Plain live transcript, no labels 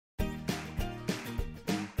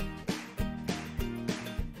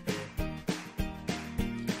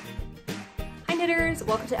knitters,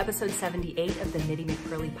 welcome to episode 78 of the Knitty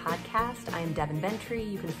McPurly podcast. I am Devon.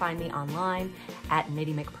 You can find me online at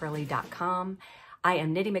knittymcpurly.com. I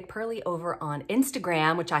am Knitty McPurly over on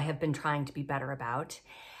Instagram, which I have been trying to be better about.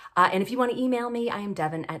 And if you want to email me, I am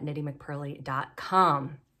Devon at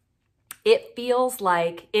knittymcpurly.com. It feels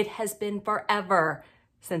like it has been forever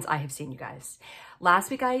since I have seen you guys. Last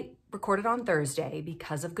week I recorded on Thursday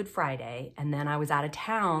because of Good Friday, and then I was out of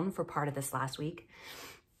town for part of this last week.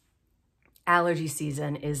 Allergy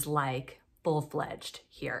season is like full-fledged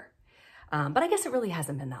here. But I guess it really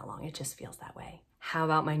hasn't been that long. It just feels that way. How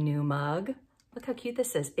about my new mug? Look how cute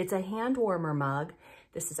this is. It's a hand warmer mug.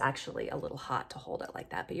 This is actually a little hot to hold it like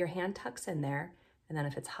that, but your hand tucks in there. And then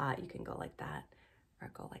if it's hot, you can go like that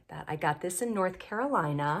or go like that. I got this in North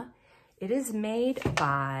Carolina. It is made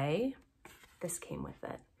by, this came with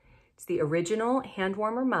it. It's the original hand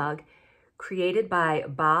warmer mug created by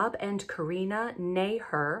Bob and Karina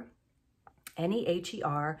Neher,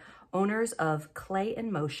 N-E-H-E-R, owners of Clay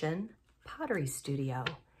in Motion Pottery Studio.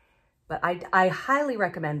 But I highly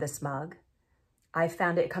recommend this mug. I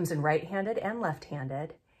found it comes in right-handed and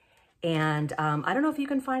left-handed. And I don't know if you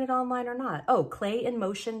can find it online or not. Oh,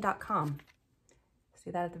 clayinmotion.com.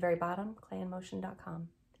 See that at the very bottom? Clayinmotion.com.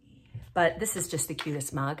 But this is just the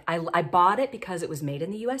cutest mug. I bought it because it was made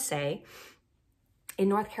in the USA. In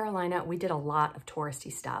North Carolina, we did a lot of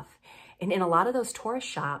touristy stuff. And in a lot of those tourist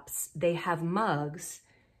shops, they have mugs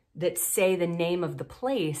that say the name of the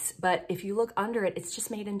place, but if you look under it, it's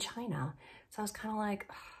just made in China. So I was kind of like,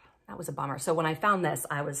 oh, that was a bummer. So when I found this,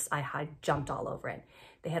 I jumped all over it.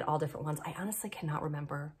 They had all different ones. I honestly cannot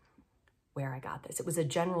remember where I got this. It was a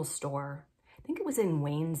general store. I think it was in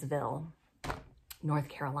Waynesville, North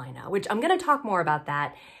Carolina, which I'm going to talk more about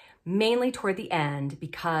that mainly toward the end,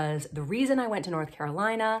 because the reason I went to North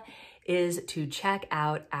Carolina is to check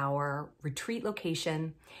out our retreat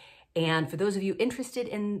location. And for those of you interested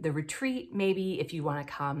in the retreat, maybe if you want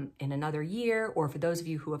to come in another year, or for those of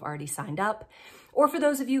you who have already signed up, or for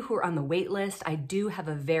those of you who are on the wait list, I do have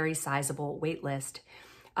a very sizable wait list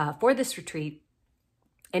for this retreat.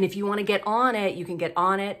 And if you want to get on it, you can get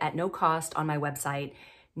on it at no cost on my website,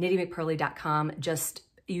 knittymcpurly.com.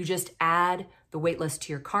 You just add the wait list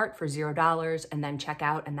to your cart for $0 and then check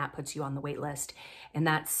out, and that puts you on the wait list. And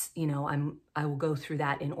that's, you know, I will go through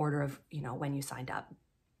that in order of, you know, when you signed up.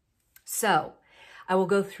 So I will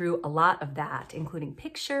go through a lot of that, including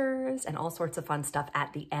pictures and all sorts of fun stuff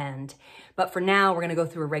at the end. But for now, we're going to go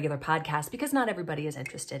through a regular podcast because not everybody is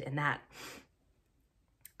interested in that.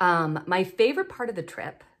 My favorite part of the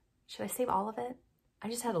trip, should I save all of it? I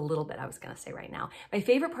just had a little bit I was going to say right now. My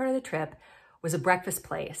favorite part of the trip was a breakfast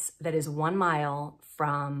place that is 1 mile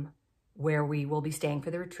from where we will be staying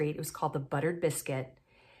for the retreat. It was called the Buttered Biscuit,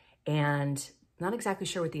 and not exactly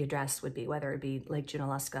sure what the address would be, whether it be Lake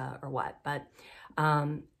Junaluska or what, but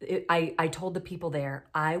I told the people there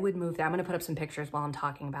I would move there. I'm going to put up some pictures while I'm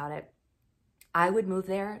talking about it. I would move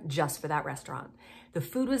there just for that restaurant. The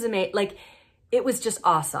food was amazing. Like, it was just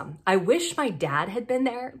awesome. I wish my dad had been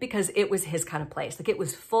there because it was his kind of place. Like, it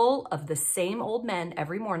was full of the same old men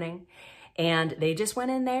every morning, and they just went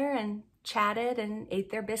in there and chatted and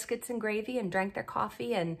ate their biscuits and gravy and drank their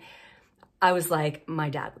coffee. And I was like, my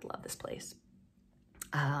dad would love this place.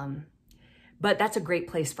 But that's a great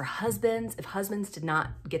place for husbands. If husbands did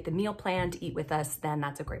not get the meal plan to eat with us, then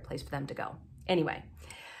that's a great place for them to go. Anyway,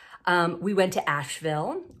 we went to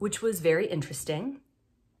Asheville, which was very interesting.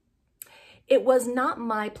 It was not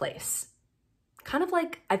my place. Kind of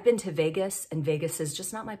like I've been to Vegas, and Vegas is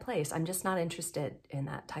just not my place. I'm just not interested in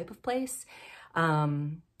that type of place.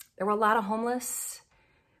 There were a lot of homeless,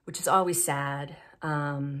 which is always sad.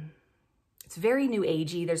 It's very new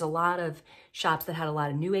agey. There's a lot of shops that had a lot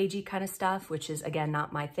of new agey kind of stuff, which is, again,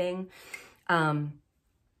 not my thing.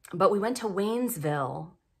 But we went to Waynesville,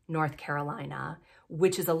 North Carolina,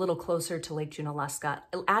 which is a little closer to Lake Junaluska.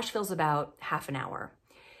 Asheville's about half an hour.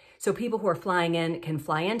 So people who are flying in can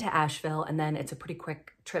fly into Asheville, and then it's a pretty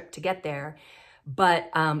quick trip to get there.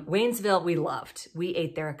 But Waynesville, we loved. We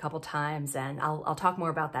ate there a couple times, and I'll talk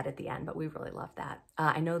more about that at the end, but we really loved that.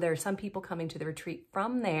 I know there are some people coming to the retreat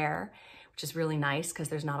from there, which is really nice because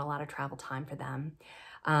there's not a lot of travel time for them.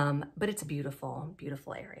 But it's a beautiful,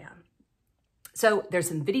 beautiful area. So there's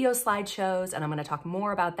some video slideshows, and I'm going to talk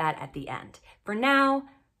more about that at the end. For now,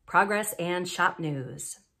 progress and shop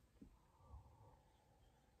news.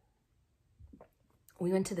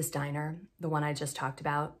 We went to this diner, the one I just talked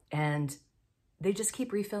about, and they just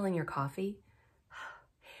keep refilling your coffee.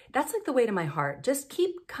 That's like the way to my heart. Just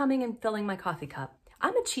keep coming and filling my coffee cup.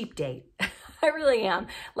 I'm a cheap date. I really am.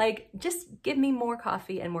 Like, just give me more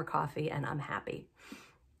coffee, and I'm happy.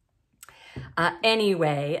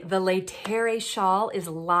 Anyway, the Laetare shawl is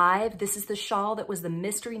live. This is the shawl that was the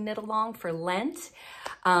mystery knit along for Lent.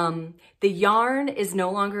 The yarn is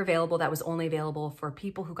no longer available. That was only available for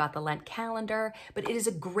people who got the Lent calendar, but it is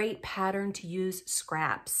a great pattern to use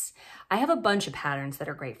scraps. I have a bunch of patterns that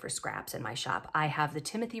are great for scraps in my shop. I have the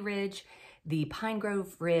Timothy Ridge, the Pine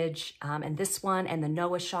Grove Ridge, and this one, and the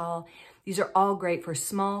Noah shawl. These are all great for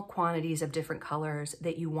small quantities of different colors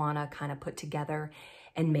that you want to kind of put together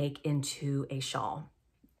and make into a shawl.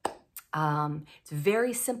 It's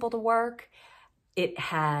very simple to work. It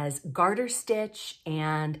has garter stitch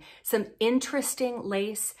and some interesting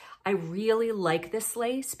lace. I really like this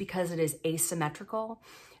lace because it is asymmetrical,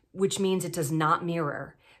 which means it does not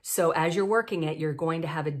mirror. So as you're working it, you're going to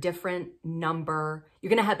have a different number.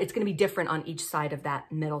 It's going to be different on each side of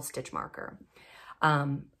that middle stitch marker.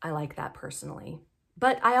 I like that personally,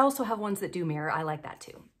 but I also have ones that do mirror. I like that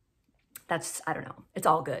too. I don't know. It's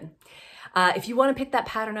all good. If you want to pick that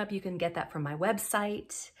pattern up, you can get that from my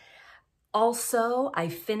website. Also, I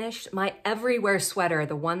finished my Everywhere sweater,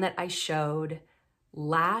 the one that I showed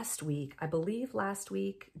last week. I believe last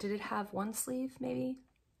week, did it have one sleeve maybe?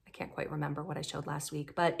 I can't quite remember what I showed last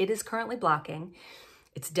week, but it is currently blocking.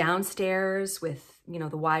 It's downstairs with, you know,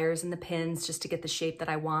 the wires and the pins just to get the shape that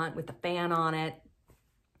I want with the fan on it.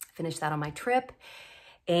 Finished that on my trip.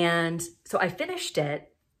 And so I finished it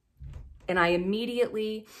and I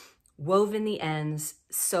immediately wove in the ends,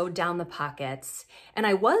 sewed down the pockets, and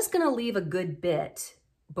I was gonna leave a good bit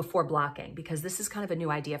before blocking because this is kind of a new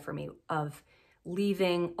idea for me of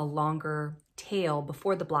leaving a longer tail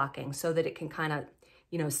before the blocking so that it can kind of,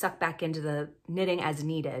 you know, suck back into the knitting as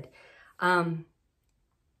needed.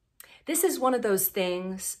 This is one of those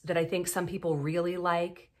things that I think some people really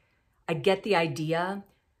like. I get the idea,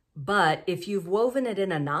 but if you've woven it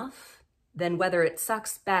in enough, then whether it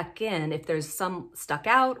sucks back in, if there's some stuck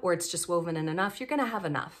out or it's just woven in enough, you're gonna have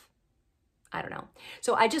enough. I don't know.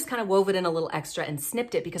 So I just kind of wove it in a little extra and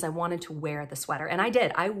snipped it because I wanted to wear the sweater. And I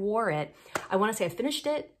did, I wore it. I wanna say I finished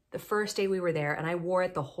it the first day we were there and I wore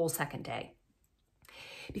it the whole second day.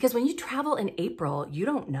 Because when you travel in April, you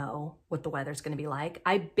don't know what the weather's gonna be like.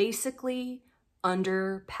 I basically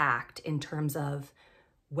underpacked in terms of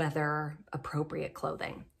weather appropriate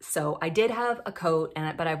clothing. So I did have a coat,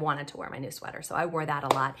 but I wanted to wear my new sweater. So I wore that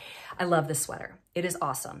a lot. I love this sweater. It is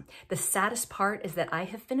awesome. The saddest part is that I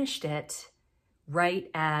have finished it right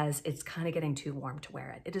as it's kind of getting too warm to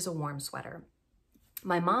wear it. It is a warm sweater.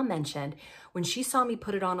 My mom mentioned when she saw me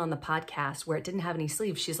put it on the podcast where it didn't have any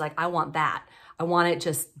sleeves, she's like, I want that. I want it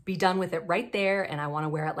just be done with it right there. And I want to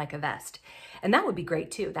wear it like a vest. And that would be great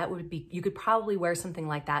too. That would be, you could probably wear something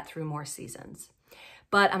like that through more seasons.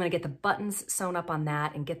 But I'm gonna get the buttons sewn up on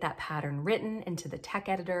that and get that pattern written into the tech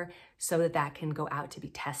editor so that that can go out to be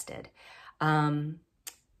tested.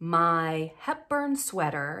 My Hepburn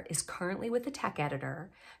sweater is currently with the tech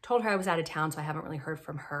editor. Told her I was out of town, so I haven't really heard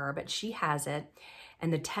from her, but she has it.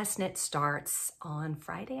 And the test knit starts on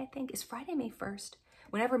Friday, I think. Is Friday May 1st?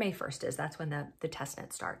 Whenever May 1st is, that's when the test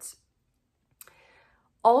knit starts.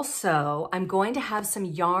 Also, I'm going to have some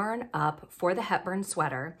yarn up for the Hepburn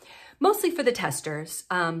sweater, mostly for the testers.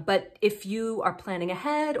 But if you are planning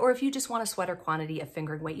ahead or if you just want a sweater quantity of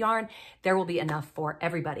fingered weight yarn, there will be enough for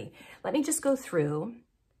everybody. Let me just go through.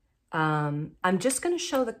 I'm just going to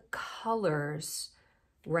show the colors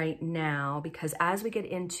right now because as we get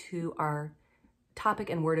into our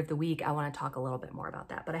topic and word of the week, I want to talk a little bit more about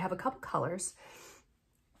that. But I have a couple colors.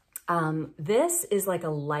 This is like a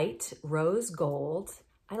light rose gold.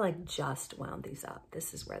 I like just wound these up.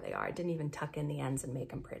 This is where they are. I didn't even tuck in the ends and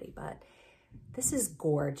make them pretty, but this is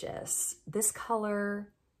gorgeous. This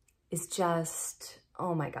color is just,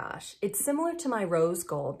 oh my gosh. It's similar to my rose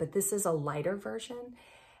gold, but this is a lighter version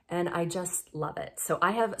and I just love it. So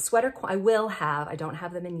I have sweater, I don't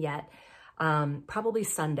have them in yet. Probably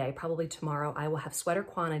Sunday, probably tomorrow, I will have sweater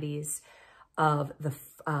quantities of the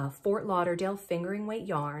Fort Lauderdale fingering weight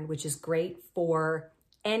yarn, which is great for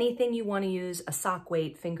anything you want to use a sock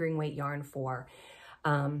weight, fingering weight yarn for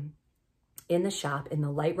in the shop in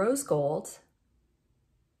the light rose gold.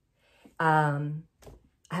 I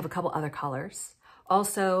have a couple other colors.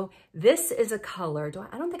 Also, this is a color,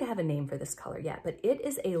 I don't think I have a name for this color yet, but it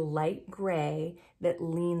is a light gray that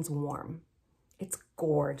leans warm. It's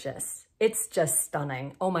gorgeous. It's just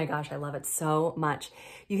stunning. Oh my gosh, I love it so much.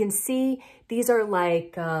 You can see these are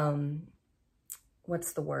like,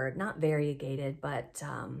 what's the word? Not variegated, but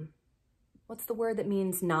what's the word that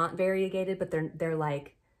means not variegated, but they're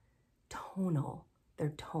like tonal.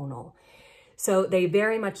 They're tonal. So they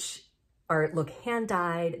very much look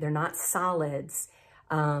hand-dyed. They're not solids.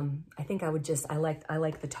 I think I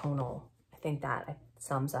like the tonal. I think that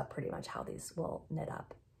sums up pretty much how these will knit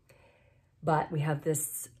up. But we have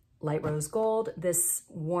this light rose gold, this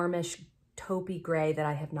warmish taupey gray that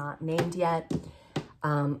I have not named yet.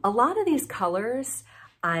 A lot of these colors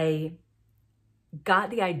I got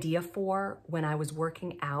the idea for when I was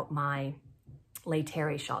working out my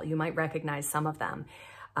Laetare shawl. You might recognize some of them.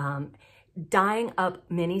 Dyeing up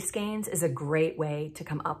mini skeins is a great way to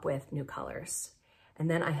come up with new colors. And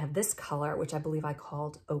then I have this color, which I believe I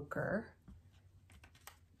called Ochre,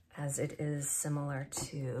 as it is similar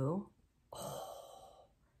to,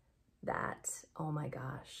 oh my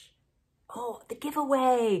gosh. Oh, the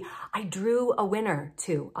giveaway. I drew a winner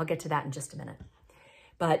too. I'll get to that in just a minute.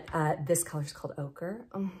 But this color is called Ochre.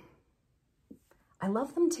 I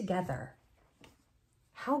love them together.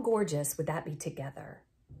 How gorgeous would that be together?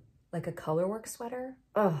 Like a colorwork sweater?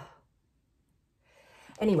 Oh.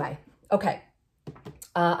 Anyway, okay.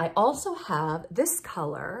 I also have this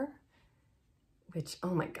color, which,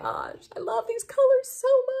 oh my gosh, I love these colors so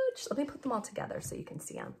much. Let me put them all together so you can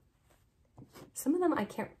see them. Some of them I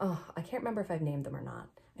can't remember if I've named them or not.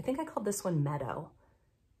 I think I called this one Meadow.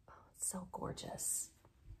 Oh, it's so gorgeous.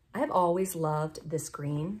 I have always loved this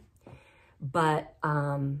green, but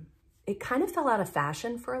it kind of fell out of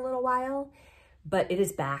fashion for a little while, but it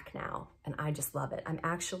is back now and I just love it. I'm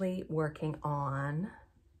actually working on,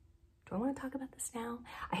 do I want to talk about this now?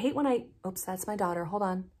 I hate when oops, that's my daughter. Hold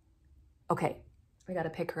on. Okay. I got to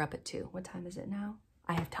pick her up at 2. What time is it now?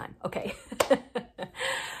 I have time. Okay.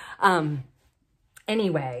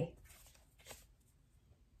 Anyway,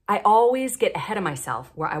 I always get ahead of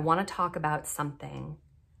myself where I want to talk about something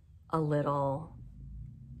a little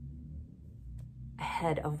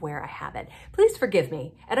ahead of where I have it. Please forgive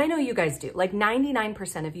me. And I know you guys do. Like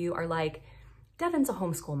 99% of you are like, Devon's a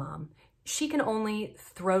homeschool mom. She can only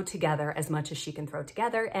throw together as much as she can throw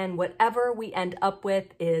together. And whatever we end up with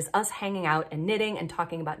is us hanging out and knitting and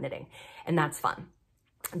talking about knitting. And that's fun.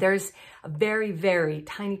 There's a very, very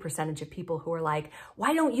tiny percentage of people who are like,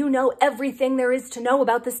 why don't you know everything there is to know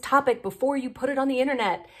about this topic before you put it on the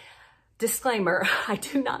internet? Disclaimer, I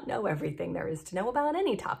do not know everything there is to know about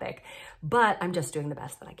any topic, but I'm just doing the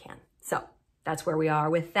best that I can. So that's where we are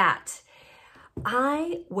with that.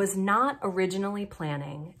 I was not originally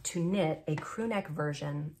planning to knit a crew neck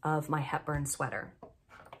version of my Hepburn sweater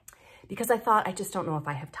because I thought, I just don't know if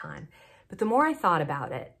I have time. But the more I thought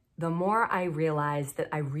about it, the more I realized that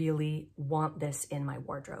I really want this in my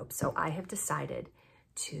wardrobe. So I have decided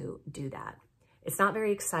to do that. It's not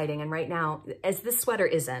very exciting. And right now, as this sweater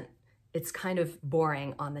isn't, it's kind of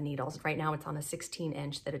boring on the needles. Right now it's on a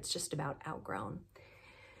 16-inch that it's just about outgrown.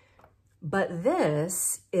 But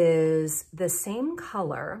this is the same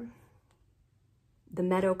color, the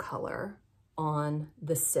meadow color on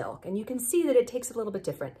the silk. And you can see that it takes it a little bit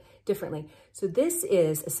differently. So this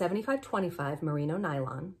is a 75-25 merino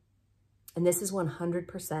nylon, and this is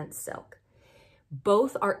 100% silk.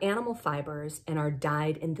 Both are animal fibers and are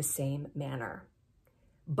dyed in the same manner.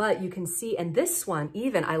 But you can see, and this one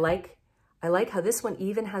even, I like how this one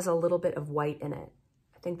even has a little bit of white in it.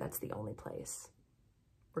 I think that's the only place.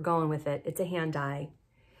 We're going with it. It's a hand dye.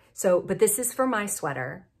 So, but this is for my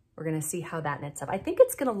sweater. We're going to see how that knits up. I think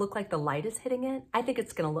it's going to look like the light is hitting it. I think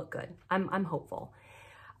it's going to look good. I'm hopeful.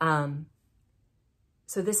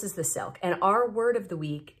 So this is the silk, and our word of the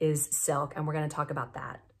week is silk, and we're going to talk about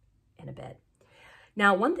that in a bit.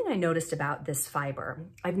 Now, one thing I noticed about this fiber,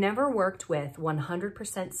 I've never worked with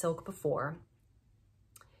 100% silk before.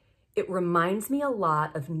 It reminds me a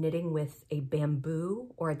lot of knitting with a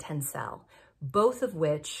bamboo or a tencel, both of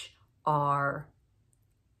which are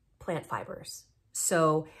plant fibers.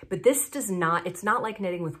 So, but this does not, it's not like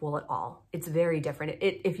knitting with wool at all. It's very different.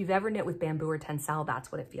 If you've ever knit with bamboo or tencel,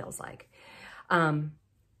 that's what it feels like.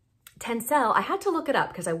 Tencel, I had to look it up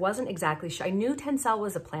because I wasn't exactly sure. I knew tencel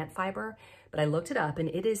was a plant fiber, but I looked it up and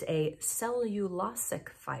it is a cellulosic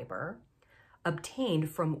fiber obtained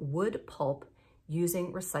from wood pulp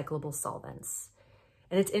using recyclable solvents.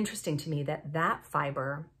 And it's interesting to me that that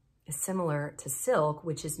fiber is similar to silk,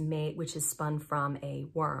 which is spun from a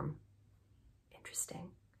worm. Interesting.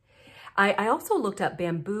 I also looked up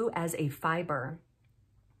bamboo as a fiber,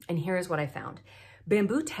 and here's what I found.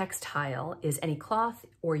 Bamboo textile is any cloth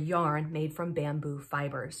or yarn made from bamboo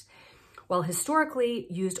fibers. While historically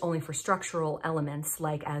used only for structural elements,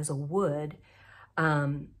 like as a wood,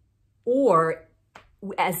 or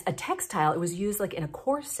as a textile, it was used like in a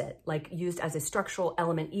corset, like used as a structural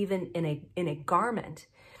element, even in a garment.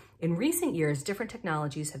 In recent years, different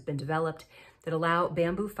technologies have been developed that allow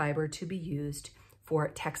bamboo fiber to be used for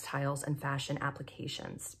textiles and fashion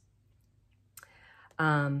applications.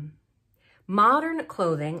 Modern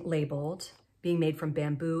clothing labeled being made from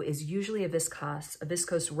bamboo is usually a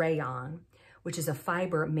viscose rayon, which is a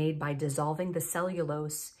fiber made by dissolving the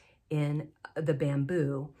cellulose in the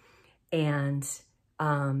bamboo and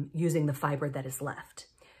using the fiber that is left.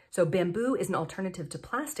 So bamboo is an alternative to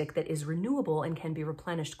plastic that is renewable and can be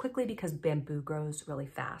replenished quickly because bamboo grows really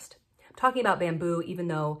fast. I'm talking about bamboo, even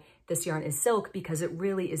though this yarn is silk, because it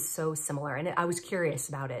really is so similar. And I was curious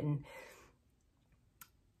about it and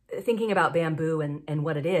thinking about bamboo and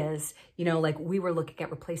what it is, you know, like we were looking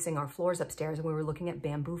at replacing our floors upstairs and we were looking at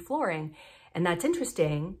bamboo flooring. And that's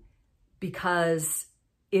interesting because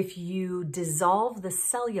if you dissolve the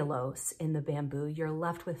cellulose in the bamboo, you're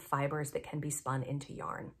left with fibers that can be spun into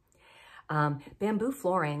yarn. Bamboo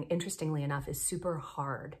flooring, interestingly enough, is super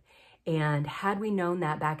hard. And had we known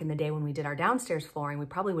that back in the day when we did our downstairs flooring, we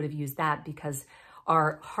probably would have used that because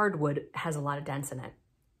our hardwood has a lot of dents in it.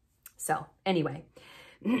 So anyway,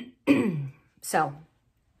 so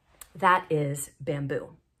that is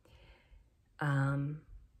bamboo.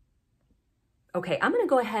 Okay, I'm gonna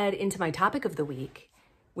go ahead into my topic of the week,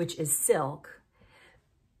 which is silk,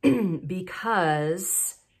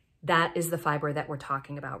 because that is the fiber that we're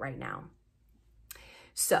talking about right now.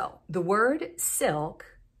 So the word silk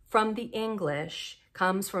from the English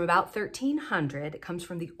comes from about 1300. It comes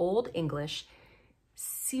from the Old English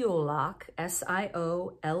sioloc,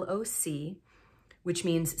 S-I-O-L-O-C, which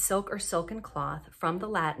means silk or silken cloth, from the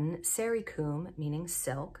Latin sericum, meaning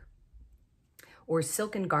silk, or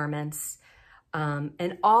silken garments.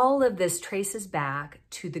 And all of this traces back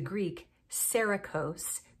to the Greek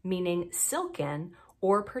serikos, meaning silken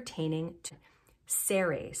or pertaining to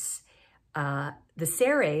Ceres. The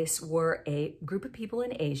Ceres were a group of people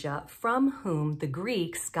in Asia from whom the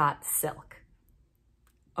Greeks got silk.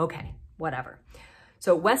 Okay, whatever.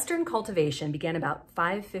 So Western cultivation began about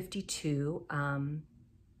 552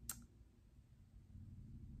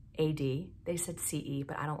 AD. They said CE,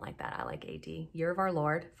 but I don't like that. I like AD. Year of our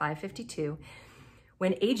Lord, 552,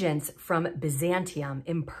 when agents from Byzantium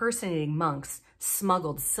impersonating monks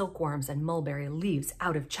smuggled silkworms and mulberry leaves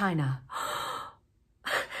out of China.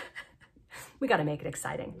 We got to make it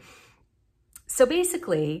exciting. So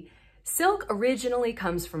basically, silk originally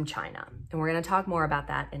comes from China, and we're going to talk more about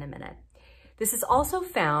that in a minute. This is also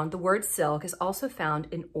found, the word silk is also found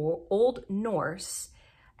in Old Norse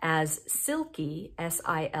as silky,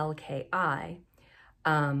 S-I-L-K-I,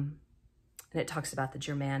 and it talks about the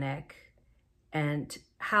Germanic and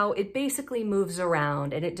how it basically moves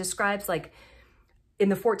around, and it describes, like, in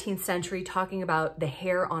the 14th century, talking about the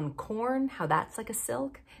hair on corn, how that's like a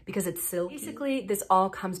silk, because it's silky. Basically, this all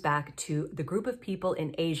comes back to the group of people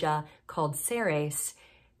in Asia called Ceres,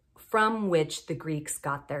 from which the Greeks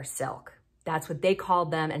got their silk. That's what they called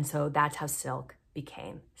them, and so that's how silk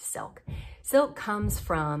became silk. Silk comes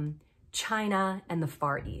from China and the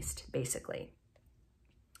Far East, basically.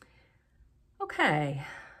 Okay,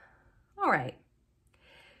 all right.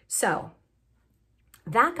 So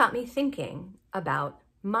that got me thinking about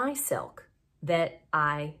my silk that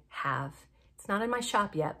I have. It's not in my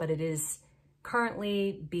shop yet, but it is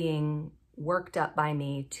currently being worked up by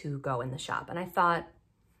me to go in the shop. And I thought,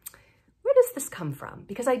 where does this come from?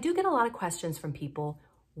 Because I do get a lot of questions from people.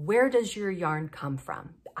 Where does your yarn come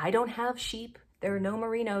from? I don't have sheep. There are no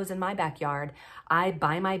merinos in my backyard. I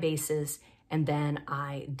buy my bases and then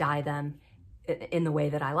I dye them in the way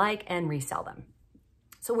that I like and resell them.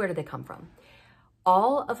 So where do they come from?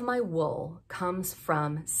 All of my wool comes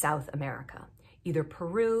from South America, either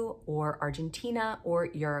Peru or Argentina or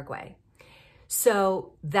Uruguay.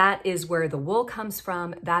 So that is where the wool comes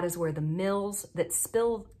from. That is where the mills that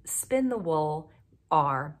spin the wool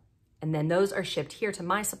are. And then those are shipped here to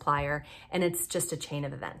my supplier, and it's just a chain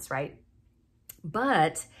of events, right?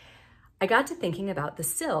 But I got to thinking about the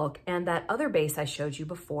silk, and that other base I showed you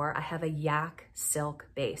before, I have a yak silk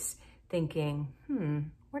base, thinking,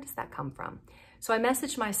 where does that come from? So I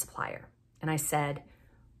messaged my supplier and I said,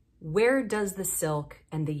 where does the silk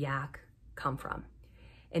and the yak come from?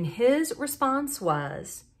 And his response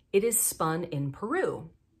was, it is spun in Peru.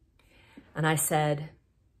 And I said,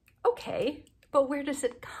 okay, but where does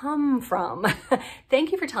it come from?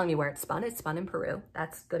 Thank you for telling me where it's spun. It's spun in Peru.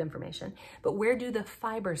 That's good information. But where do the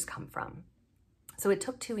fibers come from? So it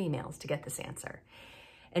took 2 emails to get this answer.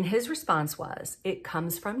 And his response was, it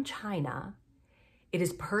comes from China. It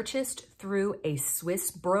is purchased through a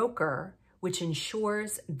Swiss broker, which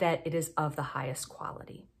ensures that it is of the highest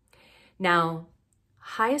quality. Now,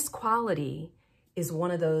 highest quality is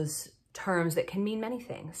one of those terms that can mean many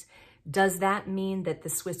things. Does that mean that the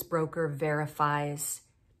Swiss broker verifies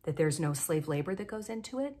that there's no slave labor that goes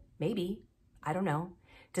into it? Maybe, I don't know.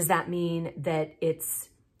 Does that mean that it's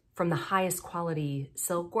from the highest quality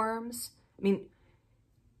silkworms? I mean,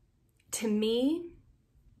 to me,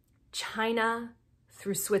 China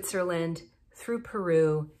through Switzerland, through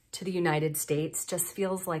Peru to the United States just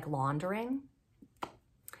feels like laundering.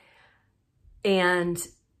 And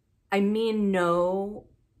I mean no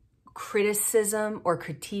criticism or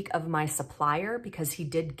critique of my supplier, because he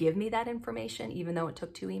did give me that information, even though it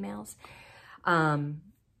took 2 emails.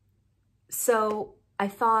 So I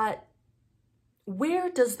thought, where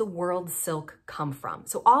does the world silk come from?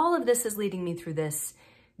 So all of this is leading me through this,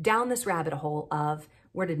 down this rabbit hole of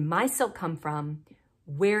where did my silk come from?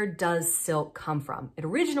 Where does silk come from? It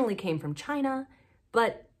originally came from China,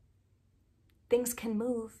 but things can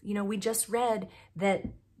move. You know, we just read that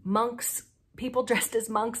people dressed as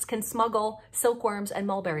monks can smuggle silkworms and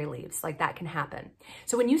mulberry leaves. Like, that can happen.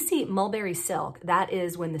 So when you see mulberry silk, that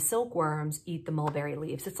is when the silkworms eat the mulberry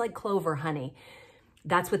leaves. It's like clover honey.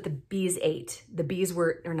 That's what the bees ate. The bees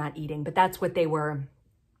were not eating, but that's what they were,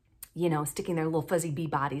 you know, sticking their little fuzzy bee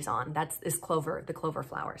bodies on. Is clover, the clover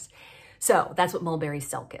flowers. So that's what mulberry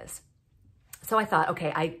silk is. So I thought,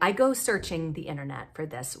 okay, I go searching the internet for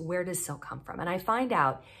this. Where does silk come from? And I find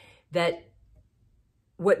out that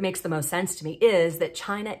what makes the most sense to me is that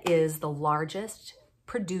China is the largest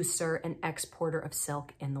producer and exporter of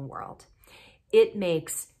silk in the world. It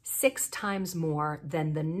makes 6 times more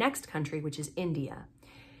than the next country, which is India.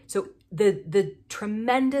 So the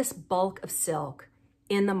tremendous bulk of silk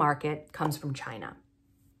in the market comes from China.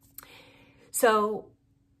 So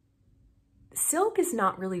silk is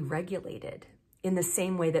not really regulated in the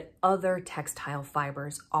same way that other textile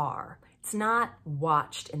fibers are. It's not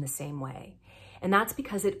watched in the same way. And that's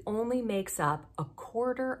because it only makes up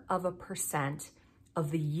 0.25% of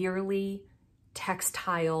the yearly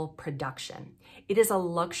textile production. It is a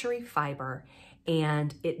luxury fiber,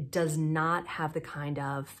 and it does not have the kind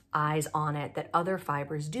of eyes on it that other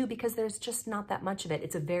fibers do, because there's just not that much of it.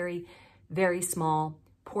 It's a very, very small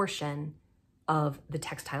portion of the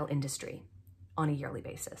textile industry on a yearly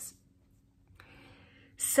basis.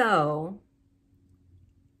 So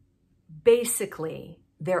basically,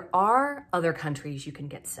 there are other countries you can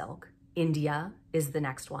get silk. India is the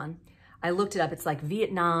next one. I looked it up. It's like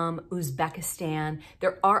Vietnam, Uzbekistan.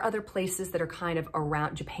 There are other places that are kind of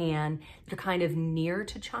around Japan, that are kind of near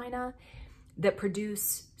to China, that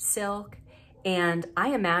produce silk. And I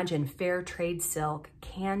imagine fair trade silk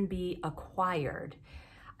can be acquired.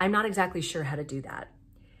 I'm not exactly sure how to do that.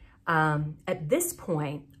 At this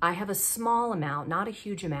point, I have a small amount, not a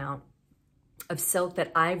huge amount, of silk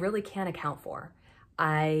that I really can't account for.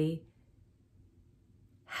 I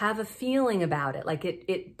have a feeling about it. Like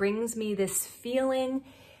it brings me this feeling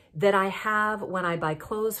that I have when I buy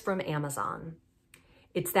clothes from Amazon.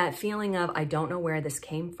 It's that feeling of, I don't know where this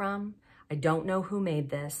came from. I don't know who made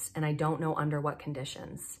this, and I don't know under what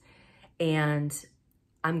conditions. And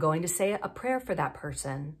I'm going to say a prayer for that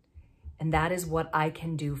person, and that is what I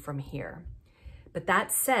can do from here. But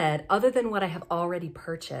that said, other than what I have already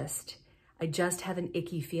purchased, I just have an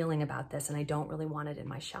icky feeling about this, and I don't really want it in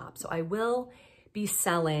my shop. So I will be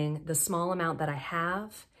selling the small amount that I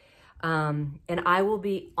have, and I will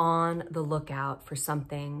be on the lookout for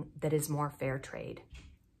something that is more fair trade.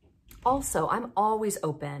 Also, I'm always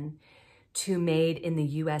open to made in the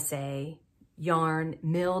USA yarn,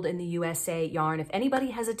 milled in the USA yarn. If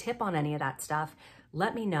anybody has a tip on any of that stuff,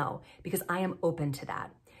 let me know, because I am open to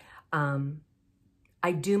that.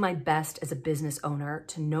 I do my best as a business owner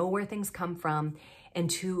to know where things come from and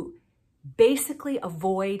to basically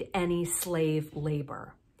avoid any slave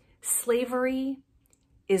labor. Slavery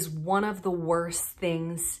is one of the worst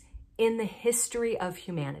things in the history of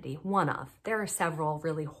humanity. One of. There are several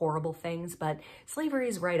really horrible things, but slavery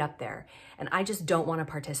is right up there. And I just don't want to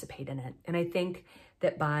participate in it. And I think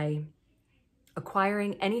that by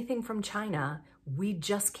acquiring anything from China, we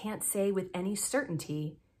just can't say with any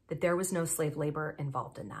certainty that there was no slave labor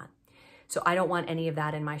involved in that. So I don't want any of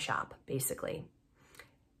that in my shop, basically.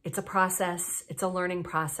 It's a process. It's a learning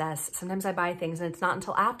process. Sometimes I buy things and it's not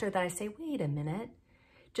until after that I say, wait a minute,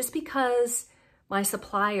 just because my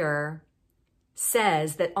supplier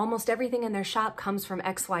says that almost everything in their shop comes from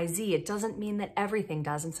XYZ, it doesn't mean that everything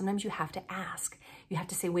does. And sometimes you have to ask. You have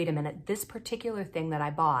to say, wait a minute, this particular thing that I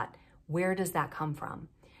bought, where does that come from?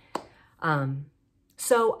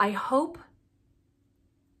 So I hope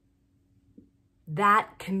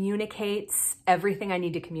that communicates everything I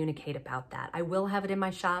need to communicate about that. I will have it in my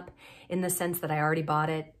shop in the sense that I already bought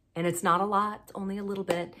it, and it's not a lot, it's only a little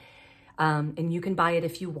bit. And you can buy it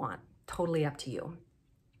if you want, totally up to you.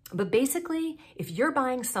 But basically, if you're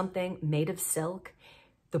buying something made of silk,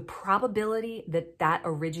 the probability that that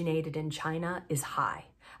originated in China is high,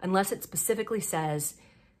 unless it specifically says,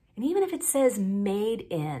 and even if it says made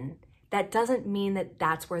in, that doesn't mean that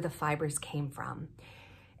that's where the fibers came from.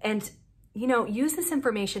 And, you know, use this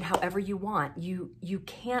information however you want. You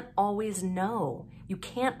can't always know. You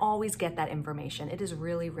can't always get that information. It is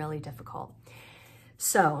really, really difficult.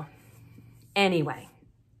 So anyway,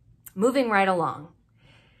 moving right along.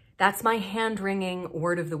 That's my hand-wringing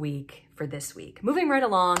word of the week for this week. Moving right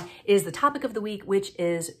along is the topic of the week, which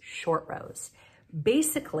is short rows.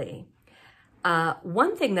 Basically,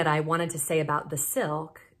 one thing that I wanted to say about the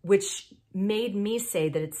silk, which made me say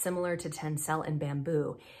that it's similar to tencel and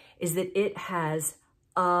bamboo, is that it has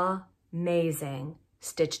amazing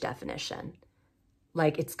stitch definition.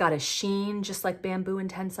 Like, it's got a sheen just like bamboo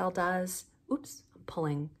and tencel does. Oops, I'm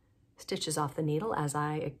pulling stitches off the needle as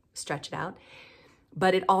I stretch it out.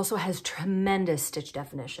 But it also has tremendous stitch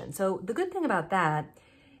definition. So the good thing about that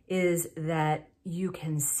is that you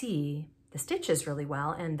can see the stitches really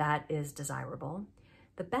well, and that is desirable.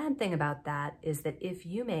 The bad thing about that is that if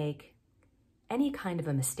you make any kind of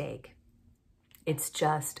a mistake, it's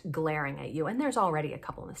just glaring at you. And there's already a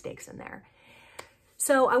couple of mistakes in there.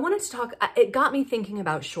 So I wanted to talk, it got me thinking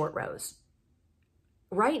about short rows.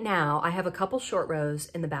 Right now, I have a couple short rows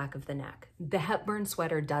in the back of the neck. The Hepburn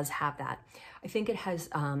sweater does have that. I think it has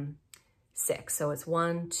 6. So it's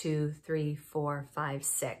 1, 2, 3, 4, 5,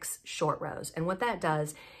 6 short rows. And what that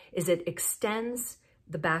does is it extends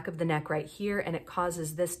the back of the neck right here, and it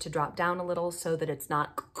causes this to drop down a little so that it's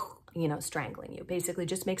not, you know, strangling you. Basically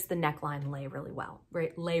just makes the neckline lay really well,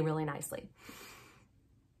 lay really nicely.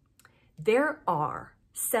 There are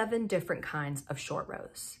 7 different kinds of short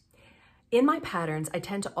rows. In my patterns, I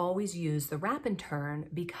tend to always use the wrap and turn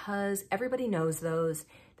because everybody knows those.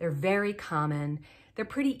 They're very common. They're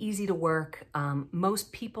pretty easy to work.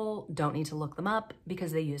 Most people don't need to look them up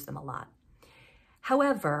because they use them a lot.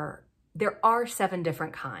 However, there are 7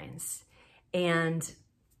 different kinds. And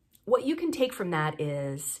what you can take from that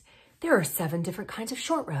is there are 7 different kinds of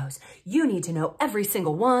short rows. You need to know every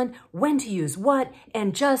single one, when to use what,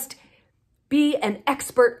 and just be an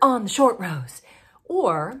expert on the short rows.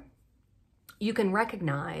 Or you can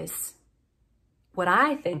recognize what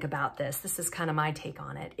I think about this is kind of my take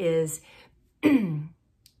on it, is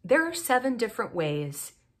there are 7 different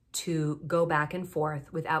ways to go back and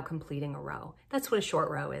forth without completing a row. That's what a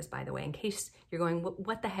short row is, by the way, in case you're going,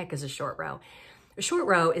 what the heck is a short row? A short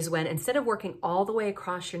row is when, instead of working all the way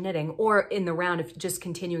across your knitting, or in the round, if just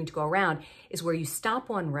continuing to go around, is where you stop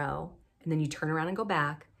one row and then you turn around and go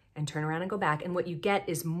back and turn around and go back. And what you get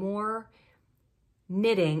is more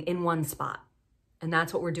knitting in one spot. And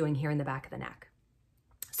that's what we're doing here in the back of the neck.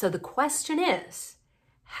 So the question is,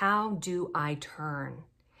 how do I turn?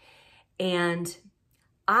 And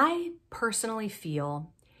I personally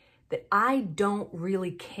feel that I don't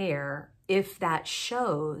really care if that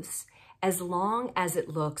shows, as long as it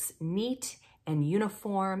looks neat and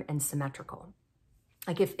uniform and symmetrical.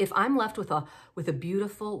 Like if I'm left with a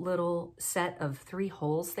beautiful little set of 3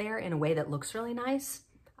 holes there in a way that looks really nice,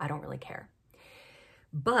 I don't really care.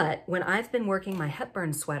 But when I've been working my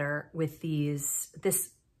Hepburn sweater with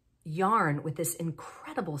this yarn with this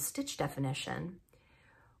incredible stitch definition,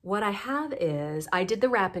 what I have is, I did the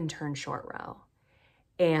wrap and turn short row,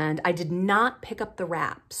 and I did not pick up the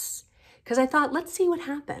wraps because I thought, let's see what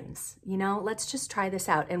happens. You know, let's just try this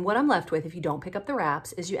out. And what I'm left with, if you don't pick up the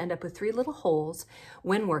wraps, is you end up with 3 little holes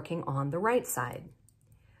when working on the right side.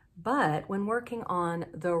 But when working on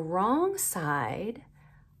the wrong side,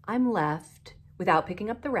 I'm left, without picking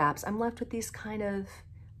up the wraps, I'm left with these kind of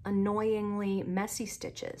annoyingly messy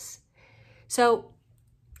stitches. So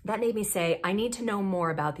that made me say, I need to know more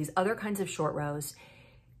about these other kinds of short rows,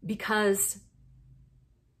 because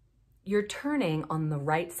you're turning on the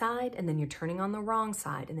right side, and then you're turning on the wrong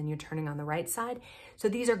side, and then you're turning on the right side. So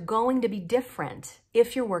these are going to be different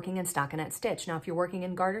if you're working in stockinette stitch. Now, if you're working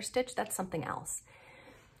in garter stitch, that's something else.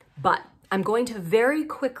 But I'm going to very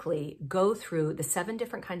quickly go through the 7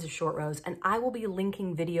 different kinds of short rows, and I will be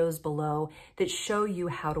linking videos below that show you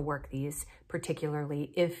how to work these,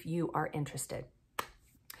 particularly if you are interested.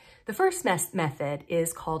 The first method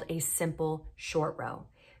is called a simple short row.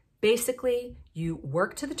 Basically, you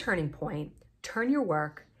work to the turning point, turn your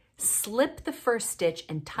work, slip the first stitch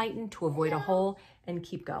and tighten to avoid a hole, and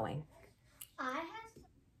keep going.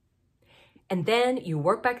 And then you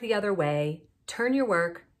work back the other way, turn your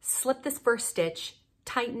work, slip this first stitch,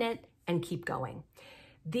 tighten it, and keep going.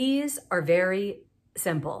 These are very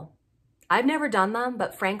simple. I've never done them,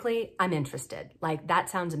 but frankly, I'm interested. Like, that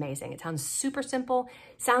sounds amazing. It sounds super simple.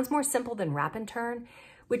 Sounds more simple than wrap and turn,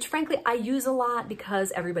 which frankly, I use a lot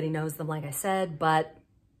because everybody knows them, like I said, but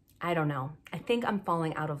I don't know. I think I'm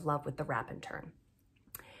falling out of love with the wrap and turn.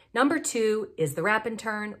 Number 2 is the wrap and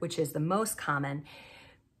turn, which is the most common.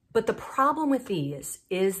 But the problem with these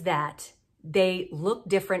is that they look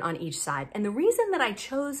different on each side. And the reason that I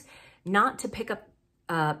chose not to pick up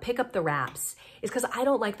the wraps is because I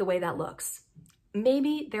don't like the way that looks.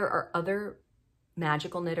 Maybe there are other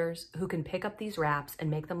magical knitters who can pick up these wraps and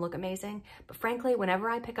make them look amazing. But frankly, whenever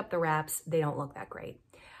I pick up the wraps, they don't look that great.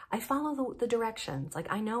 I follow the directions.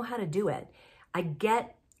 Like, I know how to do it. I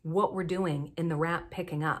get what we're doing in the wrap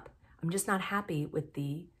picking up. I'm just not happy with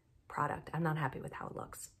the product. I'm not happy with how it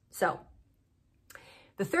looks. So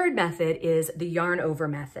the third method is the yarn over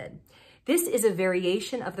method. This is a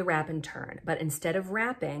variation of the wrap and turn, but instead of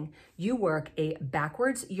wrapping, you work a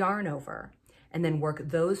backwards yarn over and then work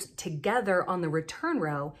those together on the return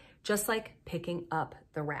row, just like picking up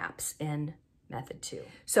the wraps in method 2.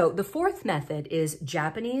 So the fourth method is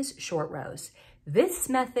Japanese short rows. This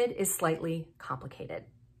method is slightly complicated.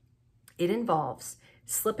 It involves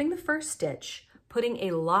slipping the first stitch, putting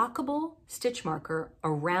a lockable stitch marker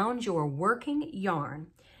around your working yarn,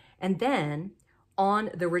 and then on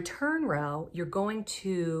the return row, you're going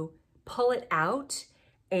to pull it out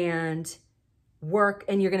and work,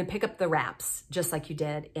 and you're going to pick up the wraps just like you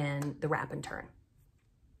did in the wrap and turn.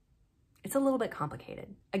 It's a little bit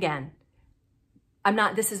complicated. Again,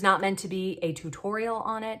 this is not meant to be a tutorial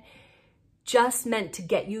on it, just meant to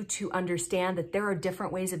get you to understand that there are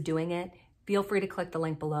different ways of doing it. Feel free to click the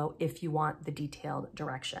link below if you want the detailed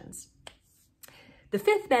directions. The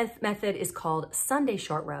fifth method is called Sunday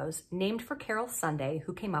short rows, named for Carol Sunday,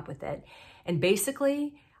 who came up with it. And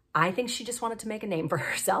basically, I think she just wanted to make a name for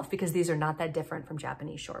herself because these are not that different from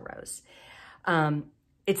Japanese short rows.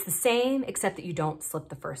 It's the same, except that you don't slip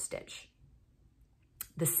the first stitch.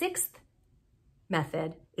 The sixth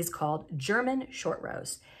method is called German short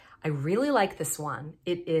rows. I really like this one.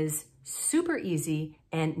 It is super easy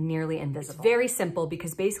and nearly invisible. It's very simple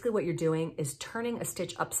because basically what you're doing is turning a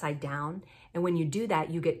stitch upside down. And when you do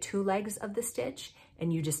that, you get 2 legs of the stitch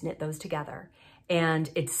and you just knit those together. And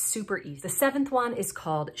it's super easy. The seventh one is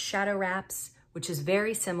called shadow wraps, which is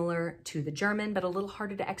very similar to the German, but a little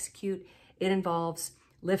harder to execute. It involves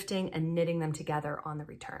lifting and knitting them together on the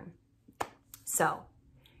return. So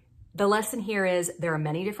the lesson here is there are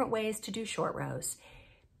many different ways to do short rows.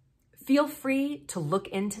 Feel free to look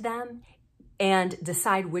into them and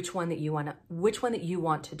decide which one that you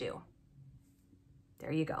want to do.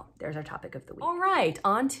 There you go. There's our topic of the week. All right,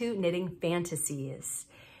 on to knitting fantasies.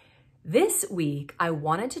 This week, I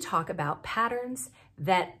wanted to talk about patterns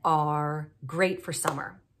that are great for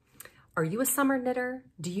summer. Are you a summer knitter?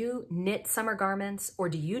 Do you knit summer garments, or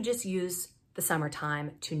do you just use the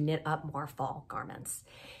summertime to knit up more fall garments?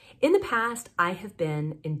 In the past, I have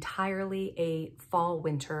been entirely a fall,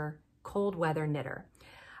 winter, cold weather knitter.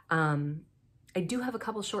 I do have a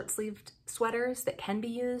couple short-sleeved sweaters that can be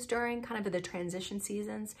used during kind of the transition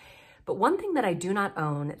seasons. But one thing that I do not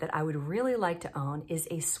own that I would really like to own is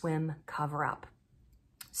a swim cover-up.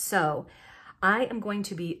 So I am going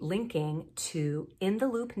to be linking to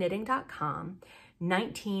intheloopknitting.com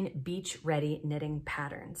 19 beach-ready knitting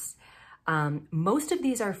patterns. Most of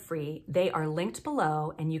these are free. They are linked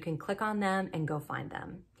below and you can click on them and go find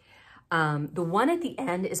them. The one at the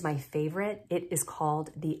end is my favorite. It is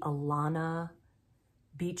called the Alana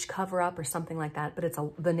Beach Cover-Up or something like that, but it's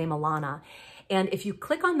the name Alana. And if you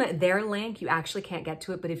click on their link, you actually can't get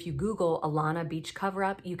to it, but if you Google Alana Beach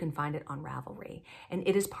Cover-Up, you can find it on Ravelry. And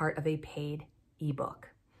it is part of a paid ebook.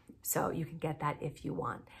 So you can get that if you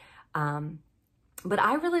want. But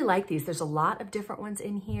I really like these. There's a lot of different ones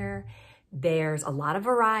in here. There's a lot of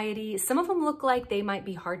variety. Some of them look like they might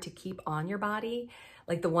be hard to keep on your body,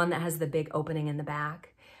 like the one that has the big opening in the back.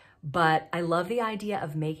 But I love the idea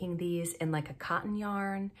of making these in like a cotton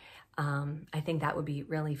yarn. I think that would be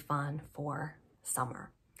really fun for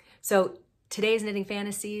summer. So today's Knitting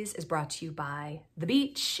Fantasies is brought to you by the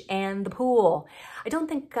beach and the pool. I don't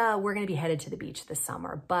think we're gonna be headed to the beach this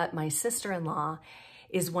summer, but my sister-in-law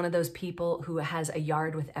is one of those people who has a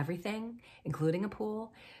yard with everything, including a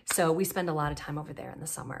pool. So we spend a lot of time over there in the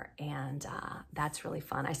summer, and that's really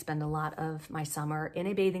fun. I spend a lot of my summer in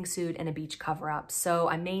a bathing suit and a beach cover-up, so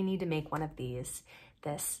I may need to make one of these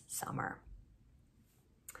this summer.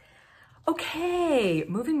 Okay,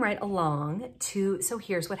 moving right along to So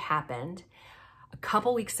Here's What Happened. A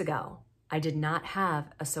couple weeks ago, I did not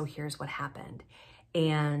have a So Here's What Happened,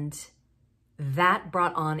 and that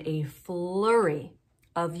brought on a flurry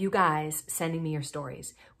of you guys sending me your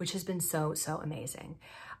stories, which has been so amazing.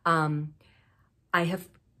 I have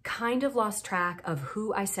kind of lost track of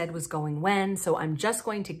who I said was going when, so I'm just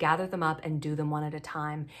going to gather them up and do them one at a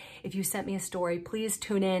time. If you sent me a story, please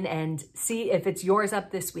tune in and see if it's yours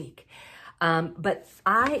up this week. But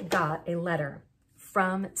I got a letter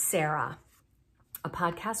from Sarah, a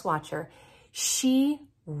podcast watcher, she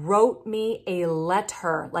wrote me a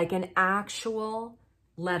letter, like an actual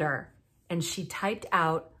letter, and she typed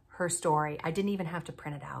out her story. I didn't even have to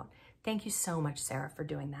print it out. Thank you so much, Sarah, for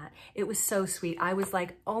doing that. It was so sweet. I was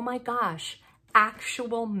like, oh my gosh,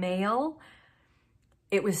 actual mail.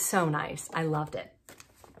 It was so nice. I loved it.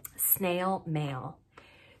 Snail mail.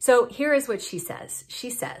 So here is what she says. She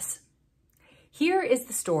says, here is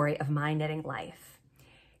the story of my knitting life.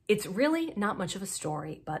 It's really not much of a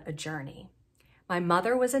story, but a journey. My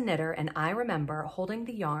mother was a knitter, and I remember holding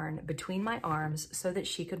the yarn between my arms so that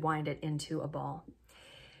she could wind it into a ball.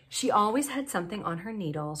 She always had something on her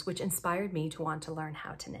needles, which inspired me to want to learn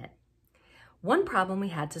how to knit. One problem we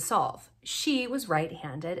had to solve. She was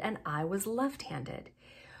right-handed and I was left-handed.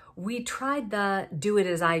 We tried the do it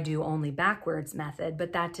as I do, only backwards method,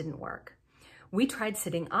 but that didn't work. We tried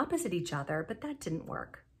sitting opposite each other, but that didn't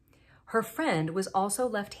work. Her friend was also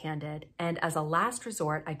left-handed, and as a last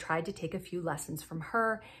resort, I tried to take a few lessons from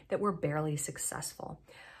her that were barely successful.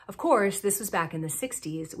 Of course, this was back in the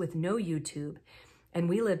 60s with no YouTube, and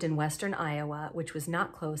we lived in Western Iowa, which was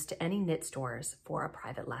not close to any knit stores for a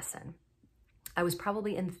private lesson. I was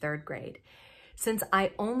probably in 3rd grade. Since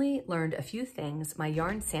I only learned a few things, my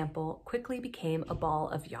yarn sample quickly became a ball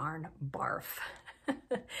of yarn. Barf.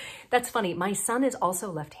 That's funny. My son is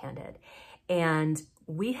also left-handed, and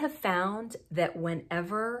we have found that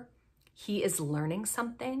whenever he is learning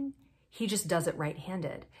something, he just does it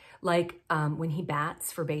right-handed. Like when he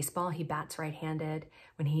bats for baseball, he bats right-handed.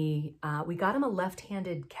 When we got him a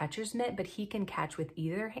left-handed catcher's mitt, but he can catch with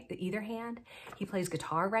either hand. He plays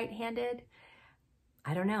guitar right-handed.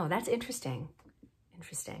 I don't know. That's interesting.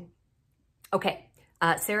 Interesting. Okay.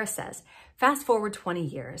 Sarah says, fast forward 20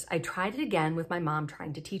 years. I tried it again with my mom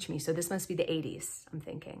trying to teach me. So this must be the 80s, I'm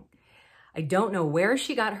thinking. I don't know where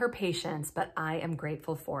she got her patience, but I am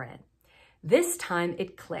grateful for it. This time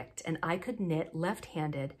it clicked and I could knit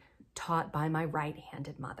left-handed, taught by my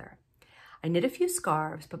right-handed mother. I knit a few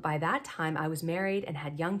scarves, but by that time I was married and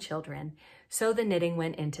had young children, so the knitting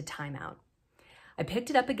went into timeout. I picked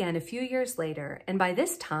it up again a few years later, and by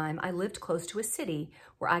this time I lived close to a city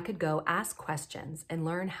where I could go ask questions and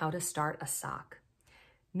learn how to start a sock.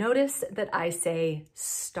 Notice that I say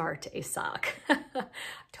start a sock.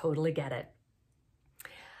 Totally get it.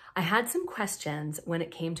 I had some questions when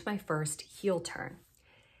it came to my first heel turn.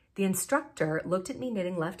 The instructor looked at me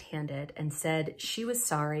knitting left-handed and said she was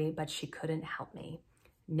sorry, but she couldn't help me.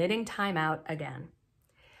 Knitting timeout again.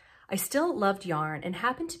 I still loved yarn and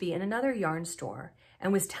happened to be in another yarn store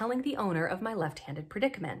and was telling the owner of my left-handed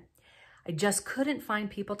predicament. I just couldn't find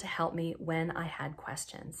people to help me when I had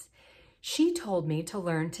questions. She told me to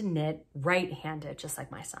learn to knit right-handed, just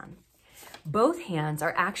like my son. Both hands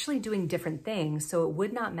are actually doing different things, so it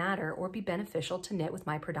would not matter or be beneficial to knit with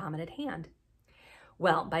my predominant hand.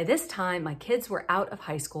 Well, by this time, my kids were out of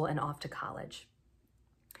high school and off to college.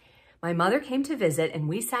 My mother came to visit and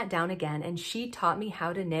we sat down again and she taught me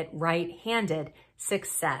how to knit right-handed.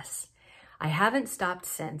 Success. I haven't stopped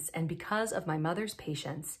since, and because of my mother's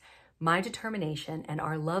patience, my determination, and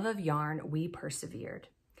our love of yarn, we persevered.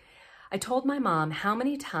 I told my mom how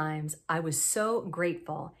many times I was so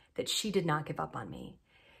grateful that she did not give up on me.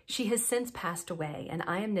 She has since passed away, and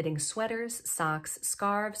I am knitting sweaters, socks,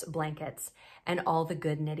 scarves, blankets, and all the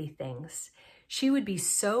good knitty things. She would be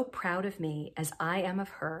so proud of me as I am of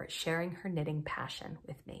her, sharing her knitting passion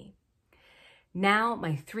with me. Now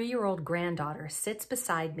my 3-year-old granddaughter sits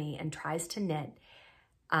beside me and tries to knit,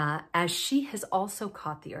 as she has also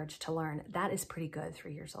caught the urge to learn. That is pretty good,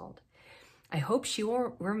 3 years old. I hope she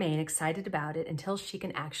will remain excited about it until she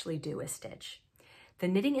can actually do a stitch. The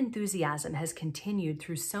knitting enthusiasm has continued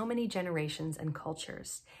through so many generations and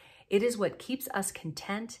cultures. It is what keeps us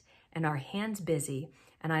content and our hands busy,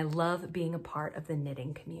 and I love being a part of the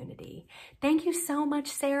knitting community. Thank you so much,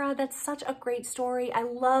 Sarah. That's such a great story. I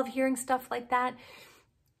love hearing stuff like that,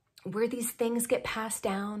 where these things get passed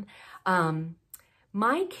down.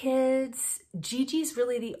 My kids, Gigi's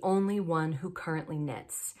really the only one who currently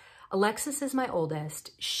knits. Alexis is my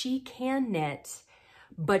oldest. She can knit,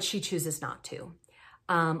 but she chooses not to.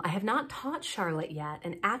 I have not taught Charlotte yet,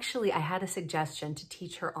 and actually I had a suggestion to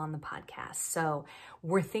teach her on the podcast, so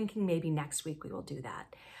we're thinking maybe next week we will do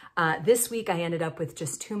that. This week I ended up with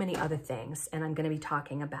just too many other things, and I'm going to be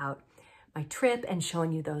talking about my trip and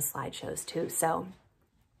showing you those slideshows too. So,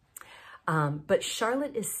 but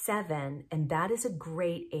Charlotte is 7, and that is a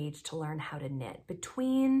great age to learn how to knit.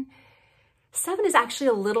 7 is actually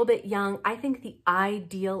a little bit young. I think the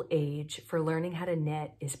ideal age for learning how to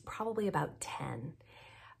knit is probably about 10.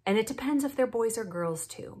 And it depends if they're boys or girls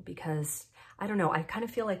too, because I don't know, I kind of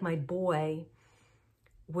feel like my boy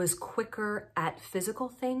was quicker at physical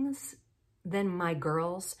things than my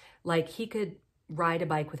girls. Like he could ride a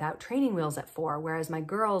bike without training wheels at 4, whereas my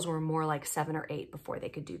girls were more like 7 or 8 before they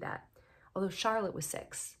could do that. Although Charlotte was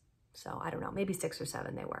 6. So I don't know, maybe 6 or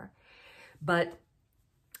 7 they were. But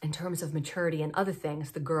in terms of maturity and other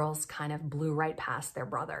things, the girls kind of blew right past their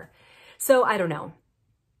brother. So I don't know.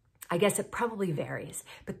 I guess it probably varies.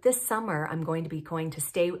 But this summer, I'm going to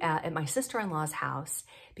stay at my sister-in-law's house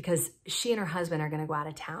because she and her husband are going to go out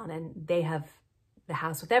of town and they have the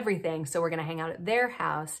house with everything. So we're going to hang out at their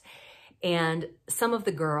house. And some of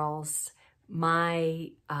the girls,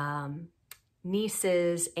 my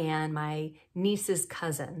nieces and my niece's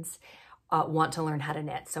cousins, want to learn how to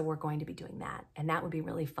knit. So we're going to be doing that. And that would be a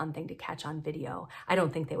really fun thing to catch on video. I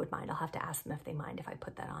don't think they would mind. I'll have to ask them if they mind if I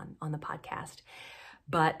put that on the podcast.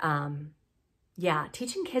 But yeah,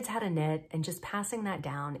 teaching kids how to knit and just passing that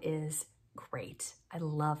down is great. I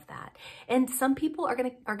love that. And some people are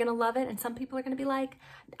gonna love it, and some people are gonna be like,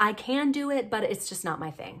 I can do it, but it's just not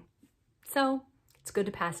my thing. So it's good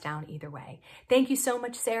to pass down either way. Thank you so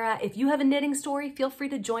much, Sarah. If you have a knitting story, feel free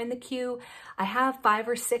to join the queue. I have 5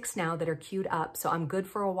 or 6 now that are queued up, so I'm good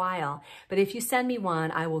for a while. But if you send me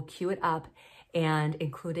one, I will queue it up and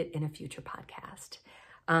include it in a future podcast.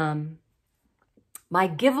 My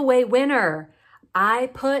giveaway winner,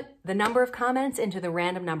 I put the number of comments into the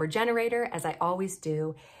random number generator, as I always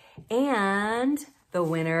do. And the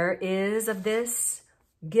winner is of this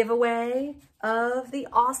giveaway of the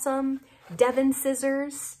awesome Devon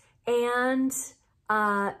scissors and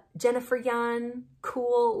Jennifer Young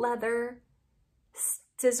cool leather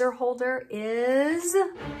scissor holder is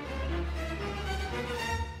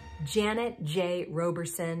Janet J.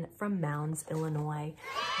 Roberson from Mounds, Illinois.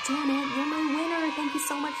 Janet, you're my winner. Thank you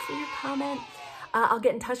so much for your comment. I'll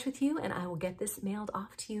get in touch with you and I will get this mailed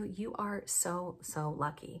off to you. You are so, so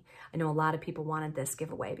lucky. I know a lot of people wanted this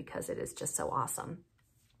giveaway because it is just so awesome.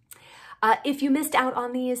 If you missed out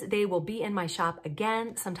on these, they will be in my shop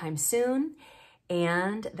again sometime soon.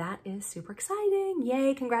 And that is super exciting.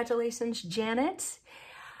 Yay, congratulations, Janet.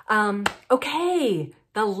 Okay,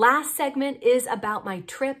 the last segment is about my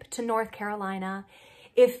trip to North Carolina.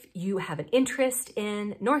 If you have an interest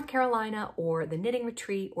in North Carolina or the knitting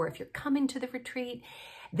retreat, or if you're coming to the retreat,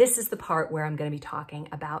 this is the part where I'm going to be talking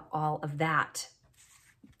about all of that.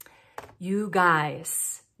 You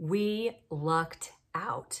guys, we lucked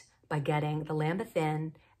out by getting the Lambeth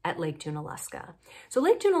Inn at Lake Junaluska. So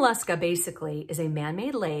Lake Junaluska basically is a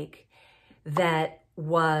man-made lake that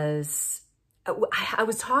was, I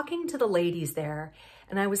was talking to the ladies there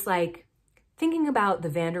and I was like, thinking about the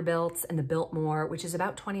Vanderbilts and the Biltmore, which is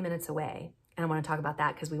about 20 minutes away. And I want to talk about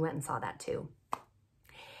that because we went and saw that too.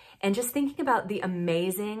 And just thinking about the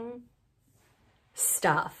amazing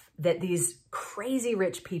stuff that these crazy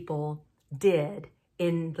rich people did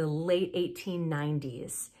in the late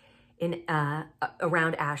 1890s in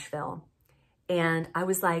around Asheville. And I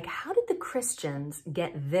was like, how did the Christians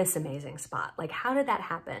get this amazing spot? Like, how did that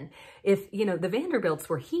happen? If, you know, the Vanderbilts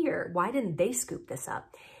were here, why didn't they scoop this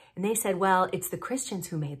up? And they said, well, it's the Christians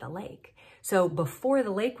who made the lake. So before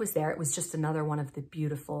the lake was there, it was just another one of the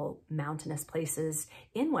beautiful mountainous places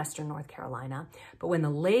in Western North Carolina. But when the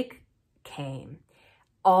lake came,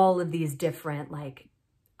 all of these different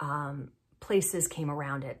places came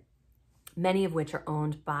around it, many of which are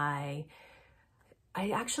owned by, I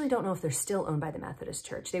actually don't know if they're still owned by the Methodist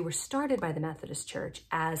Church. They were started by the Methodist Church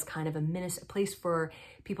as kind of a place for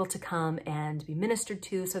people to come and be ministered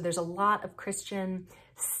to. So there's a lot of Christian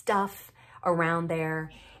stuff around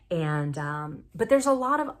there. And, but there's a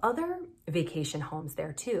lot of other vacation homes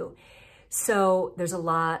there too. So there's a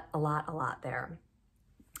lot there.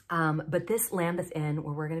 But this Lambeth Inn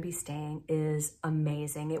where we're going to be staying is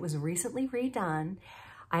amazing. It was recently redone.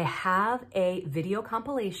 I have a video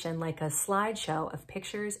compilation, like a slideshow of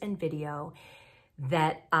pictures and video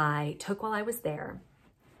that I took while I was there.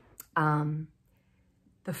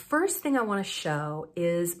 The first thing I want to show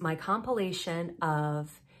is my compilation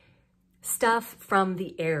of stuff from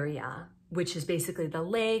the area, which is basically the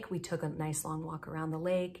lake. We took a nice long walk around the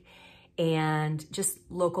lake and just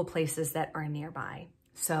local places that are nearby.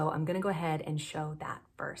 So I'm going to go ahead and show that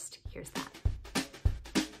first. Here's that.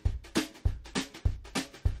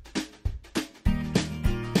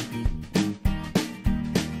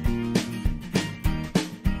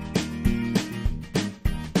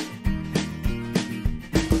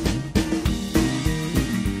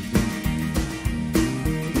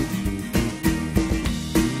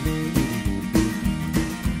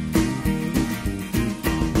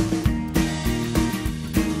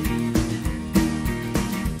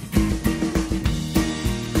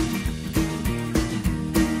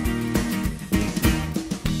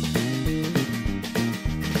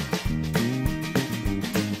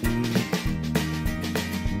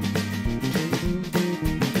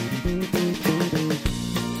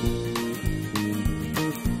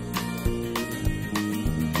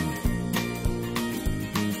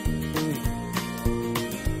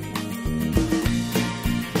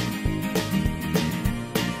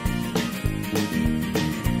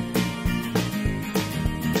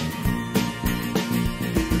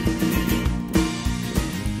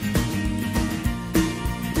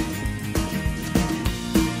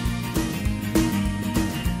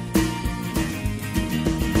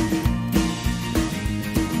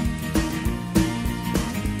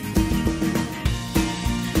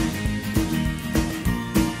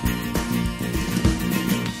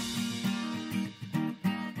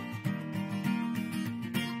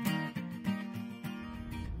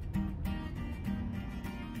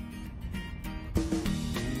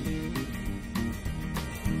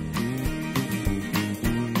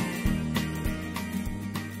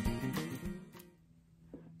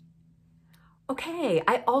 Okay,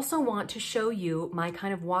 I also want to show you my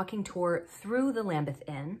kind of walking tour through the Lambeth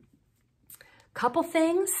Inn. Couple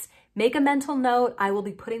things, make a mental note. I will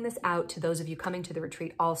be putting this out to those of you coming to the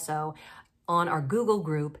retreat also on our Google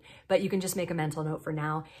group, but you can just make a mental note for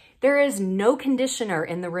now. There is no conditioner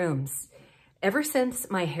in the rooms. Ever since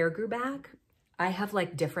my hair grew back, I have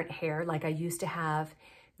like different hair. Like I used to have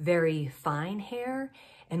very fine hair,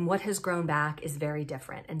 and what has grown back is very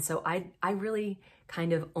different. And so I really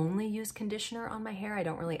kind of only use conditioner on my hair. I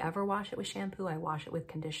don't really ever wash it with shampoo. I wash it with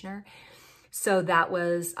conditioner. So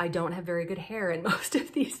I don't have very good hair in most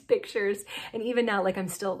of these pictures. And even now, like I'm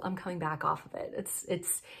coming back off of it.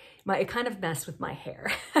 It kind of messed with my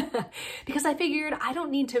hair because I figured I don't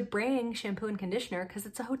need to bring shampoo and conditioner because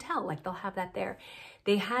it's a hotel, like they'll have that there.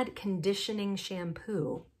 They had conditioning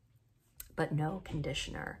shampoo, but no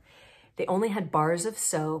conditioner. They only had bars of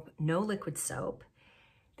soap, no liquid soap.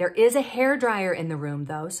 There is a hair dryer in the room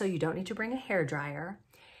though, so you don't need to bring a hair dryer.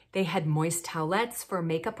 They had moist towelettes for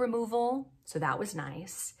makeup removal, so that was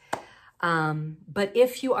nice. But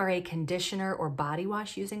if you are a conditioner or body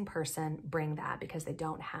wash using person, bring that because they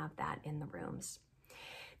don't have that in the rooms.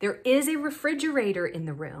 There is a refrigerator in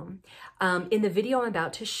the room. In the video I'm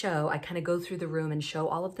about to show, I kind of go through the room and show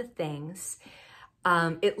all of the things.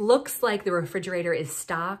 It looks like the refrigerator is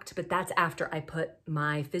stocked, but that's after I put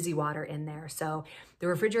my fizzy water in there. So the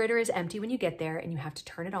refrigerator is empty when you get there and you have to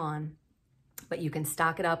turn it on, but you can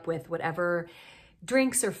stock it up with whatever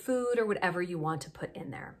drinks or food or whatever you want to put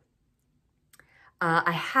in there.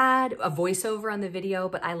 I had a voiceover on the video,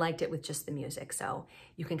 but I liked it with just the music. So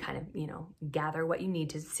you can kind of, gather what you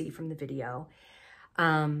need to see from the video.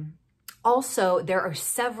 Also, there are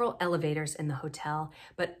several elevators in the hotel,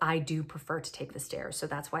 but I do prefer to take the stairs. So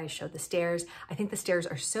that's why I showed the stairs. I think the stairs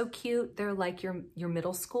are so cute. They're like your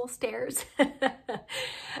middle school stairs.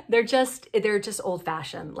 They're just old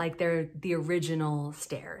fashioned, like they're the original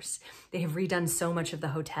stairs. They have redone so much of the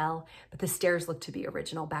hotel, but the stairs look to be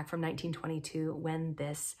original back from 1922 when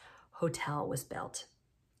this hotel was built.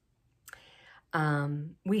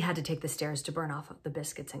 We had to take the stairs to burn off the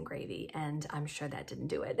biscuits and gravy, and I'm sure that didn't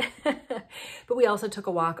do it. But we also took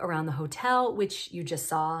a walk around the hotel, which you just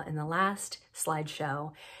saw in the last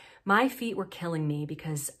slideshow. My feet were killing me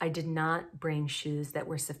because I did not bring shoes that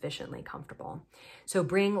were sufficiently comfortable. So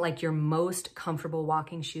bring like your most comfortable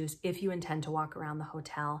walking shoes if you intend to walk around the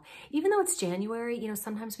hotel. Even though it's January,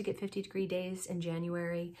 sometimes we get 50-degree days in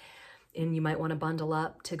January, and you might want to bundle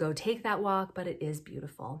up to go take that walk, but it is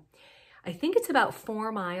beautiful. I think it's about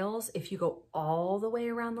 4 miles if you go all the way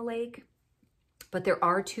around the lake, but there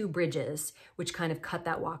are 2 bridges which kind of cut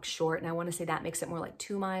that walk short. And I want to say that makes it more like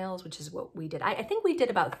 2 miles, which is what we did. I think we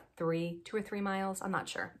did about 2 or 3 miles. I'm not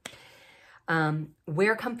sure.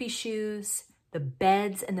 Wear comfy shoes. The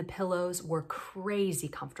beds and the pillows were crazy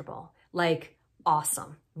comfortable, like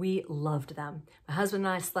awesome. We loved them. My husband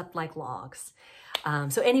and I slept like logs.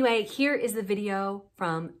 So anyway, here is the video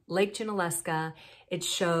from Lake Junaluska. It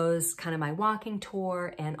shows kind of my walking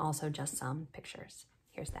tour and also just some pictures.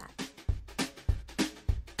 Here's that.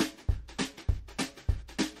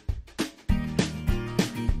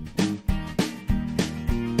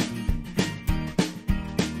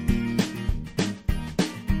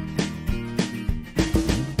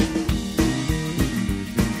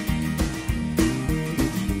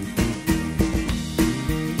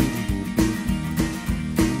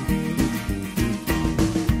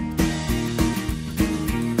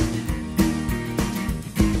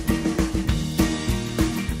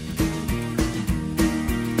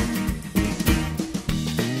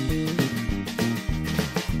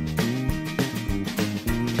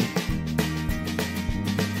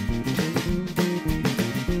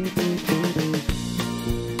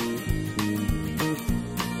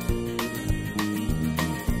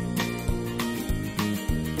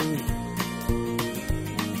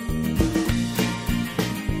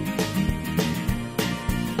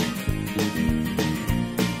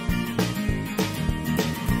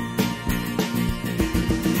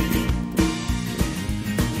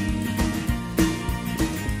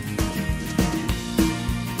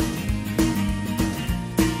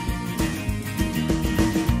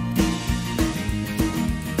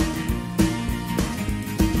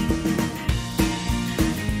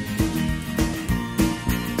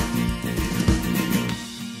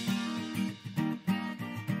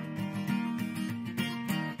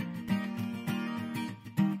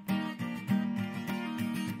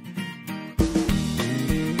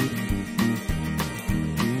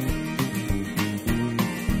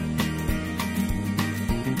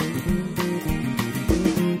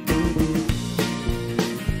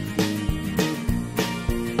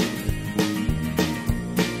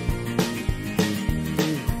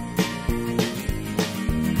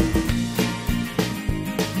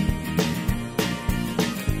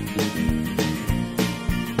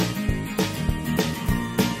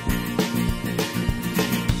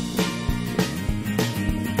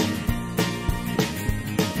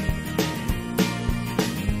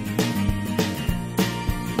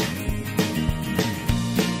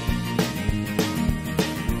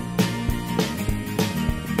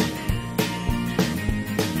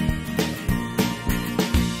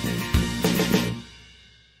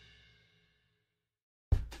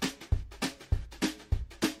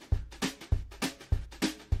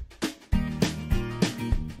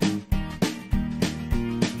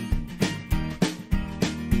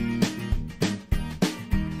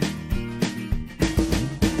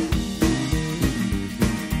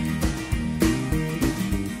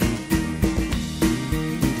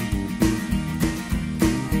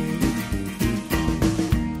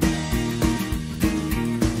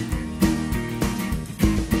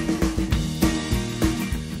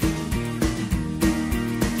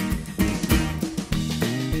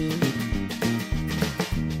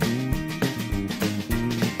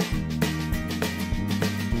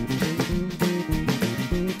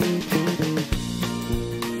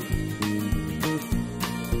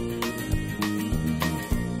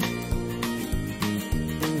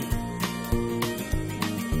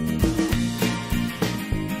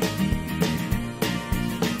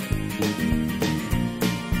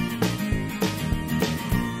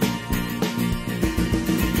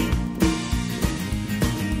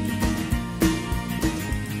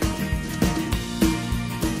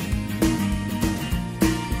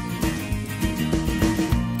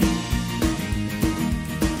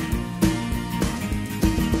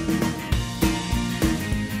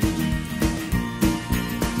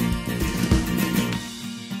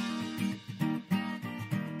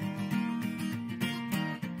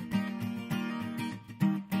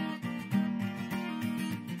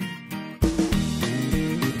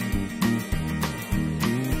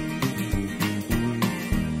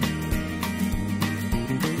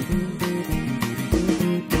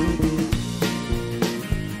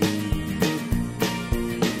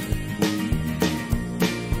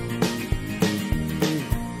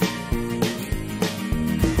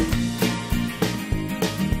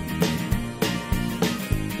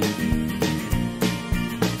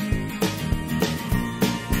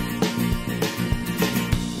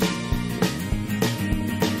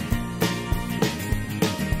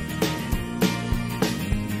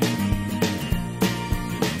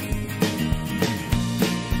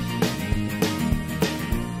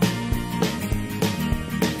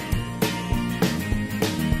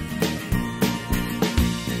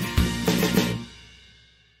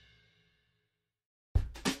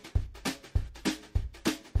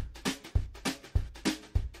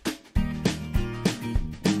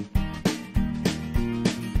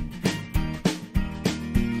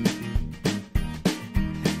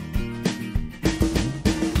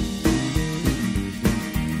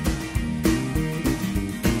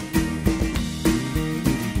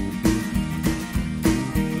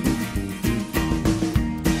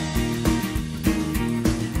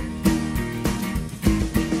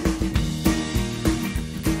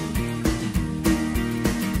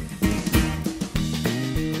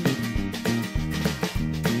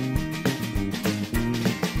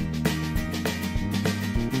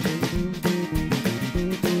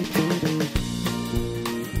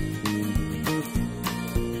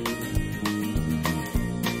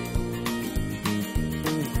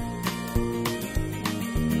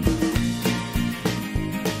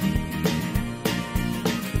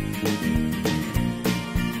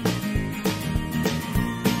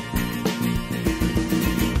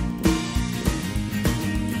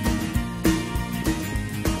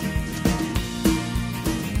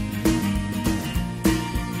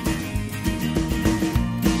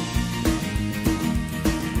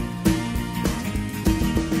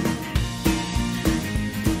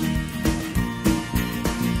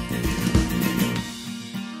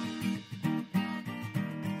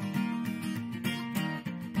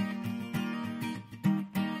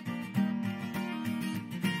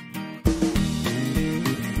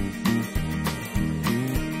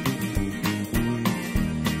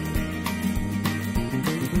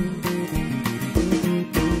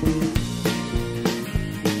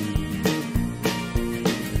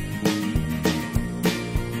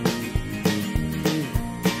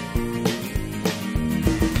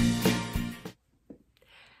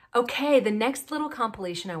 Okay, the next little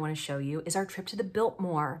compilation I want to show you is our trip to the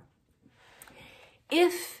Biltmore.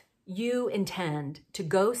 If you intend to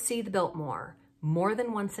go see the Biltmore more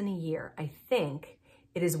than once in a year, I think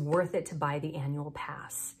it is worth it to buy the annual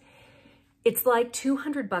pass. It's like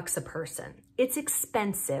 $200 a person. It's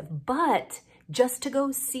expensive, but just to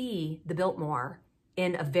go see the Biltmore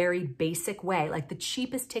in a very basic way, like the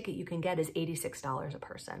cheapest ticket you can get is $86 a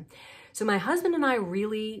person. So my husband and I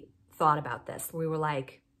really thought about this. We were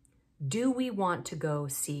like, do we want to go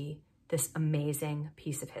see this amazing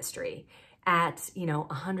piece of history at,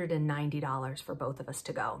 $190 for both of us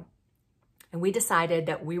to go? And we decided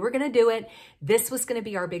that we were going to do it. This was going to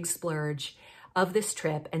be our big splurge of this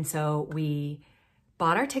trip. And so we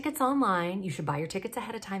bought our tickets online. You should buy your tickets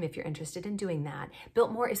ahead of time if you're interested in doing that.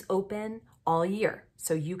 Biltmore is open all year,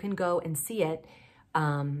 so you can go and see it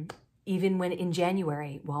even when in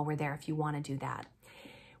January while we're there if you want to do that.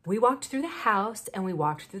 We walked through the house and we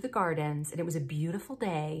walked through the gardens, and it was a beautiful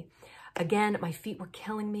day. Again, my feet were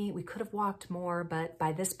killing me. We could have walked more, but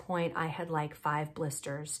by this point I had like 5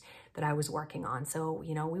 blisters that I was working on. So,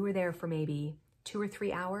 we were there for maybe 2 or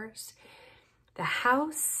 3 hours. The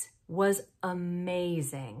house was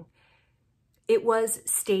amazing. It was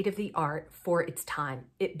state of the art for its time.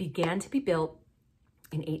 It began to be built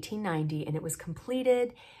in 1890 and it was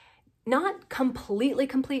completed, not completely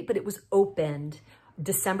complete, but it was opened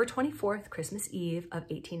December 24th, Christmas Eve of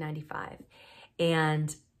 1895.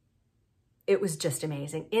 And it was just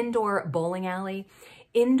amazing. Indoor bowling alley,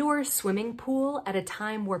 indoor swimming pool at a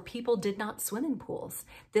time where people did not swim in pools.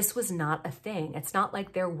 This was not a thing. It's not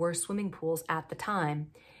like there were swimming pools at the time.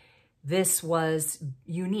 This was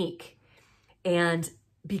unique. And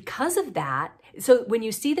because of that, so when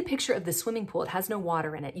you see the picture of the swimming pool, it has no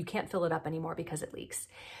water in it. You can't fill it up anymore because it leaks.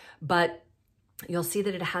 But you'll see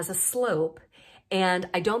that it has a slope. And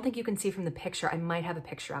I don't think you can see from the picture, I might have a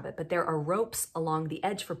picture of it, but there are ropes along the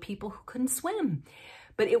edge for people who couldn't swim.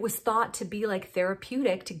 But it was thought to be like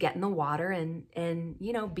therapeutic to get in the water and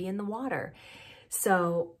be in the water.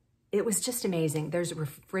 So it was just amazing. There's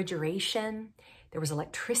refrigeration, there was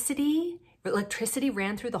electricity. Electricity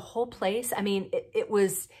ran through the whole place. I mean, it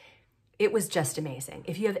was just amazing.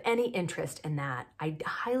 If you have any interest in that, I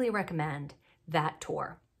highly recommend that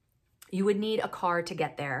tour. You would need a car to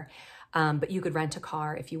get there. But you could rent a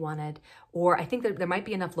car if you wanted, or I think that there might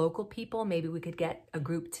be enough local people. Maybe we could get a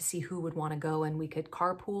group to see who would want to go and we could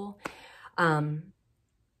carpool.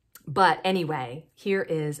 But anyway, here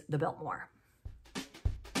is the Biltmore.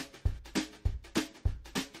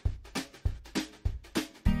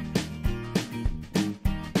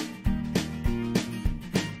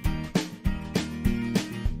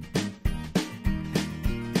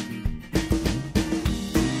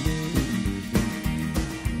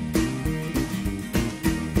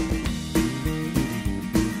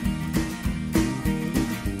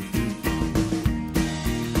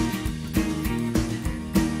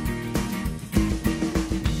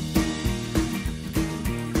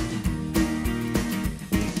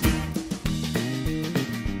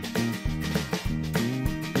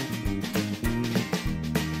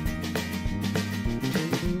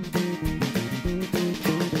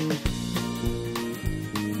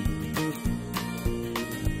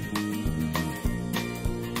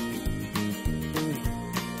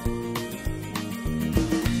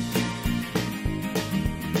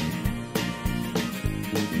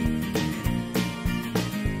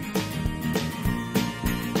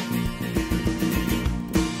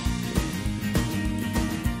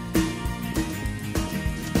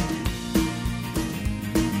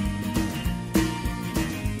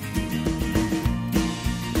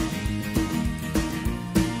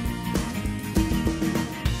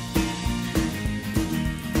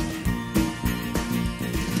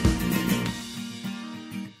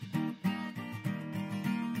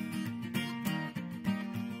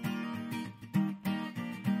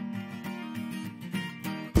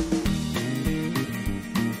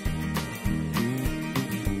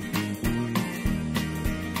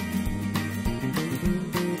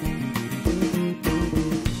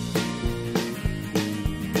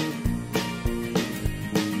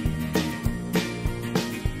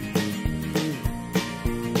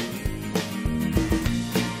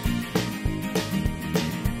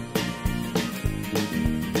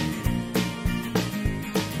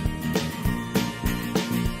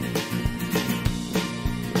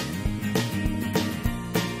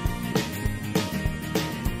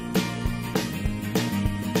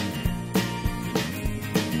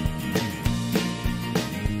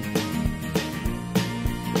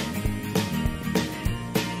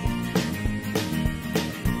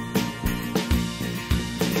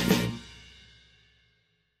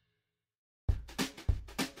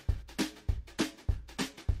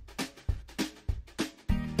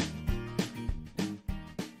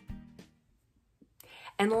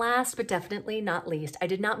 And last but definitely not least, I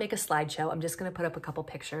did not make a slideshow. I'm just going to put up a couple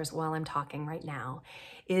pictures while I'm talking right now,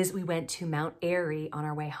 is we went to Mount Airy on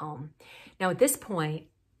our way home. Now at this point,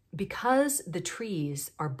 because the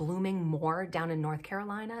trees are blooming more down in North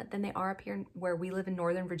Carolina than they are up here where we live in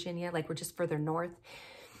Northern Virginia, like we're just further north,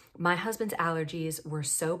 my husband's allergies were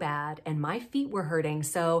so bad and my feet were hurting.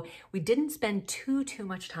 So we didn't spend too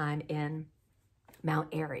much time in Mount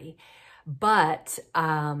Airy, but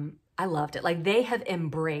I loved it. Like they have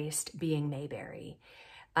embraced being Mayberry.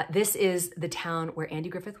 This is the town where Andy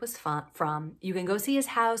Griffith was from. You can go see his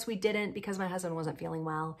house. We didn't because my husband wasn't feeling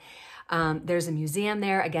well. There's a museum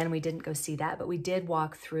there. Again, we didn't go see that, but we did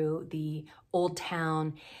walk through the old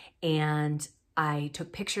town and I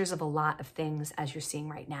took pictures of a lot of things, as you're seeing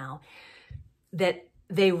right now, that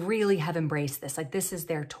they really have embraced this. Like this is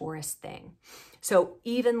their tourist thing. So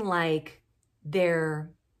even like they'll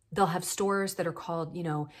have stores that are called, you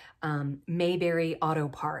know, Mayberry Auto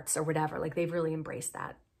Parts or whatever. Like they've really embraced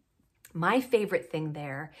that. My favorite thing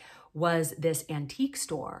there was this antique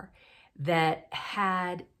store that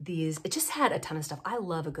had these, it just had a ton of stuff. I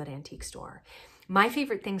love a good antique store. My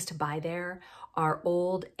favorite things to buy there are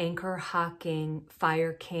old Anchor Hocking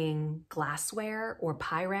Fire King glassware or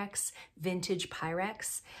Pyrex, vintage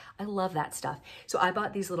Pyrex. I love that stuff. So I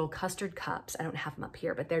bought these little custard cups. I don't have them up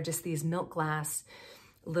here, but they're just these milk glass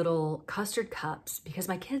little custard cups because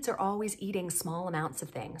my kids are always eating small amounts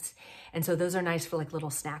of things. And so those are nice for like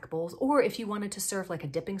little snack bowls. Or if you wanted to serve like a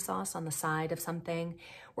dipping sauce on the side of something,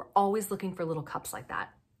 we're always looking for little cups like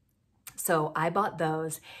that. So I bought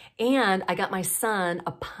those and I got my son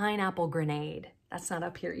a pineapple grenade. That's not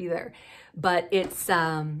up here either, but it's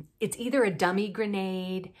either a dummy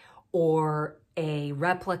grenade or a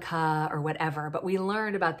replica or whatever, but we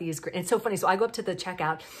learned about these. It's so funny. So I go up to the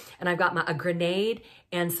checkout and I've got a grenade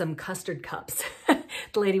and some custard cups.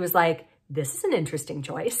 The lady was like, this is an interesting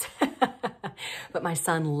choice. But my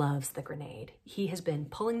son loves the grenade. He has been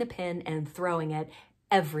pulling the pin and throwing it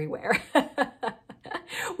everywhere.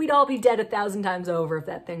 We'd all be dead 1,000 times over if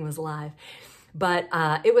that thing was live. But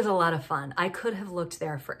it was a lot of fun. I could have looked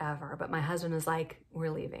there forever, but my husband was like, we're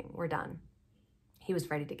leaving, we're done. He was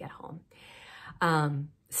ready to get home.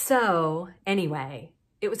 So anyway,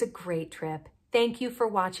 it was a great trip. Thank you for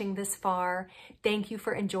watching this far. Thank you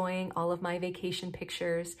for enjoying all of my vacation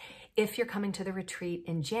pictures. If you're coming to the retreat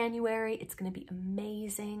in January, it's going to be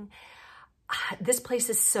amazing. This place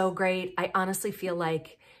is so great. I honestly feel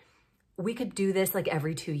like we could do this like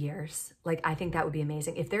every 2 years. Like, I think that would be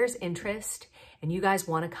amazing. If there's interest and you guys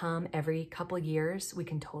want to come every couple of years, we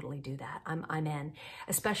can totally do that. I'm in,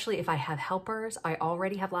 especially if I have helpers. I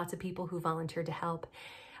already have lots of people who volunteered to help.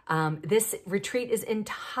 This retreat is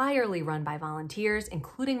entirely run by volunteers,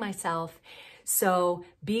 including myself. So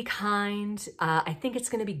be kind. I think it's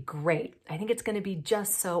going to be great. I think it's going to be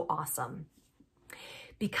just so awesome,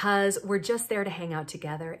 because we're just there to hang out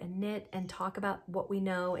together and knit and talk about what we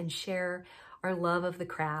know and share our love of the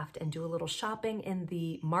craft and do a little shopping in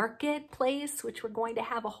the marketplace, which we're going to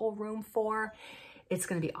have a whole room for. It's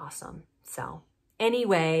going to be awesome. So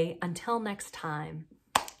anyway, until next time,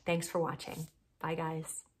 thanks for watching. Bye,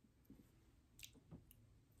 guys.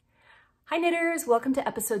 Hi, knitters. Welcome to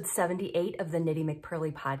episode 78 of the Knitty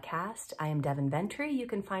McPurly podcast. I am Devon Ventry. You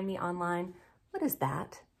can find me online. What is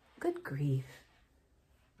that? Good grief.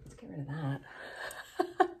 Let's get rid of that.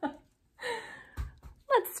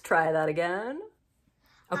 Let's try that again.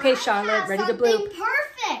 Okay, Charlotte, ready to bloop.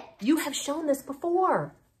 Perfect. You have shown this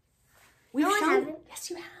before. No, I haven't. Yes,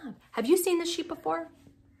 you have. Have you seen this sheep before?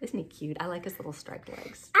 Isn't he cute? I like his little striped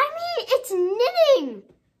legs. I mean, it's knitting.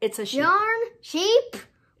 It's a sheep. Yarn, sheep.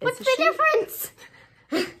 What's the difference?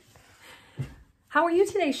 How are you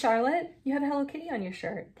today, Charlotte? You have a Hello Kitty on your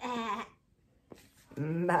shirt.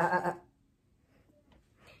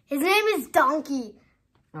 His name is Donkey.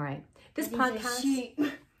 All right. This He's podcast. a sheep.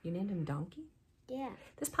 You named him Donkey? Yeah.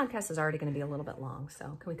 This podcast is already going to be a little bit long,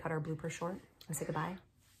 so can we cut our blooper short and say goodbye?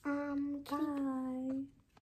 Kitty. Bye.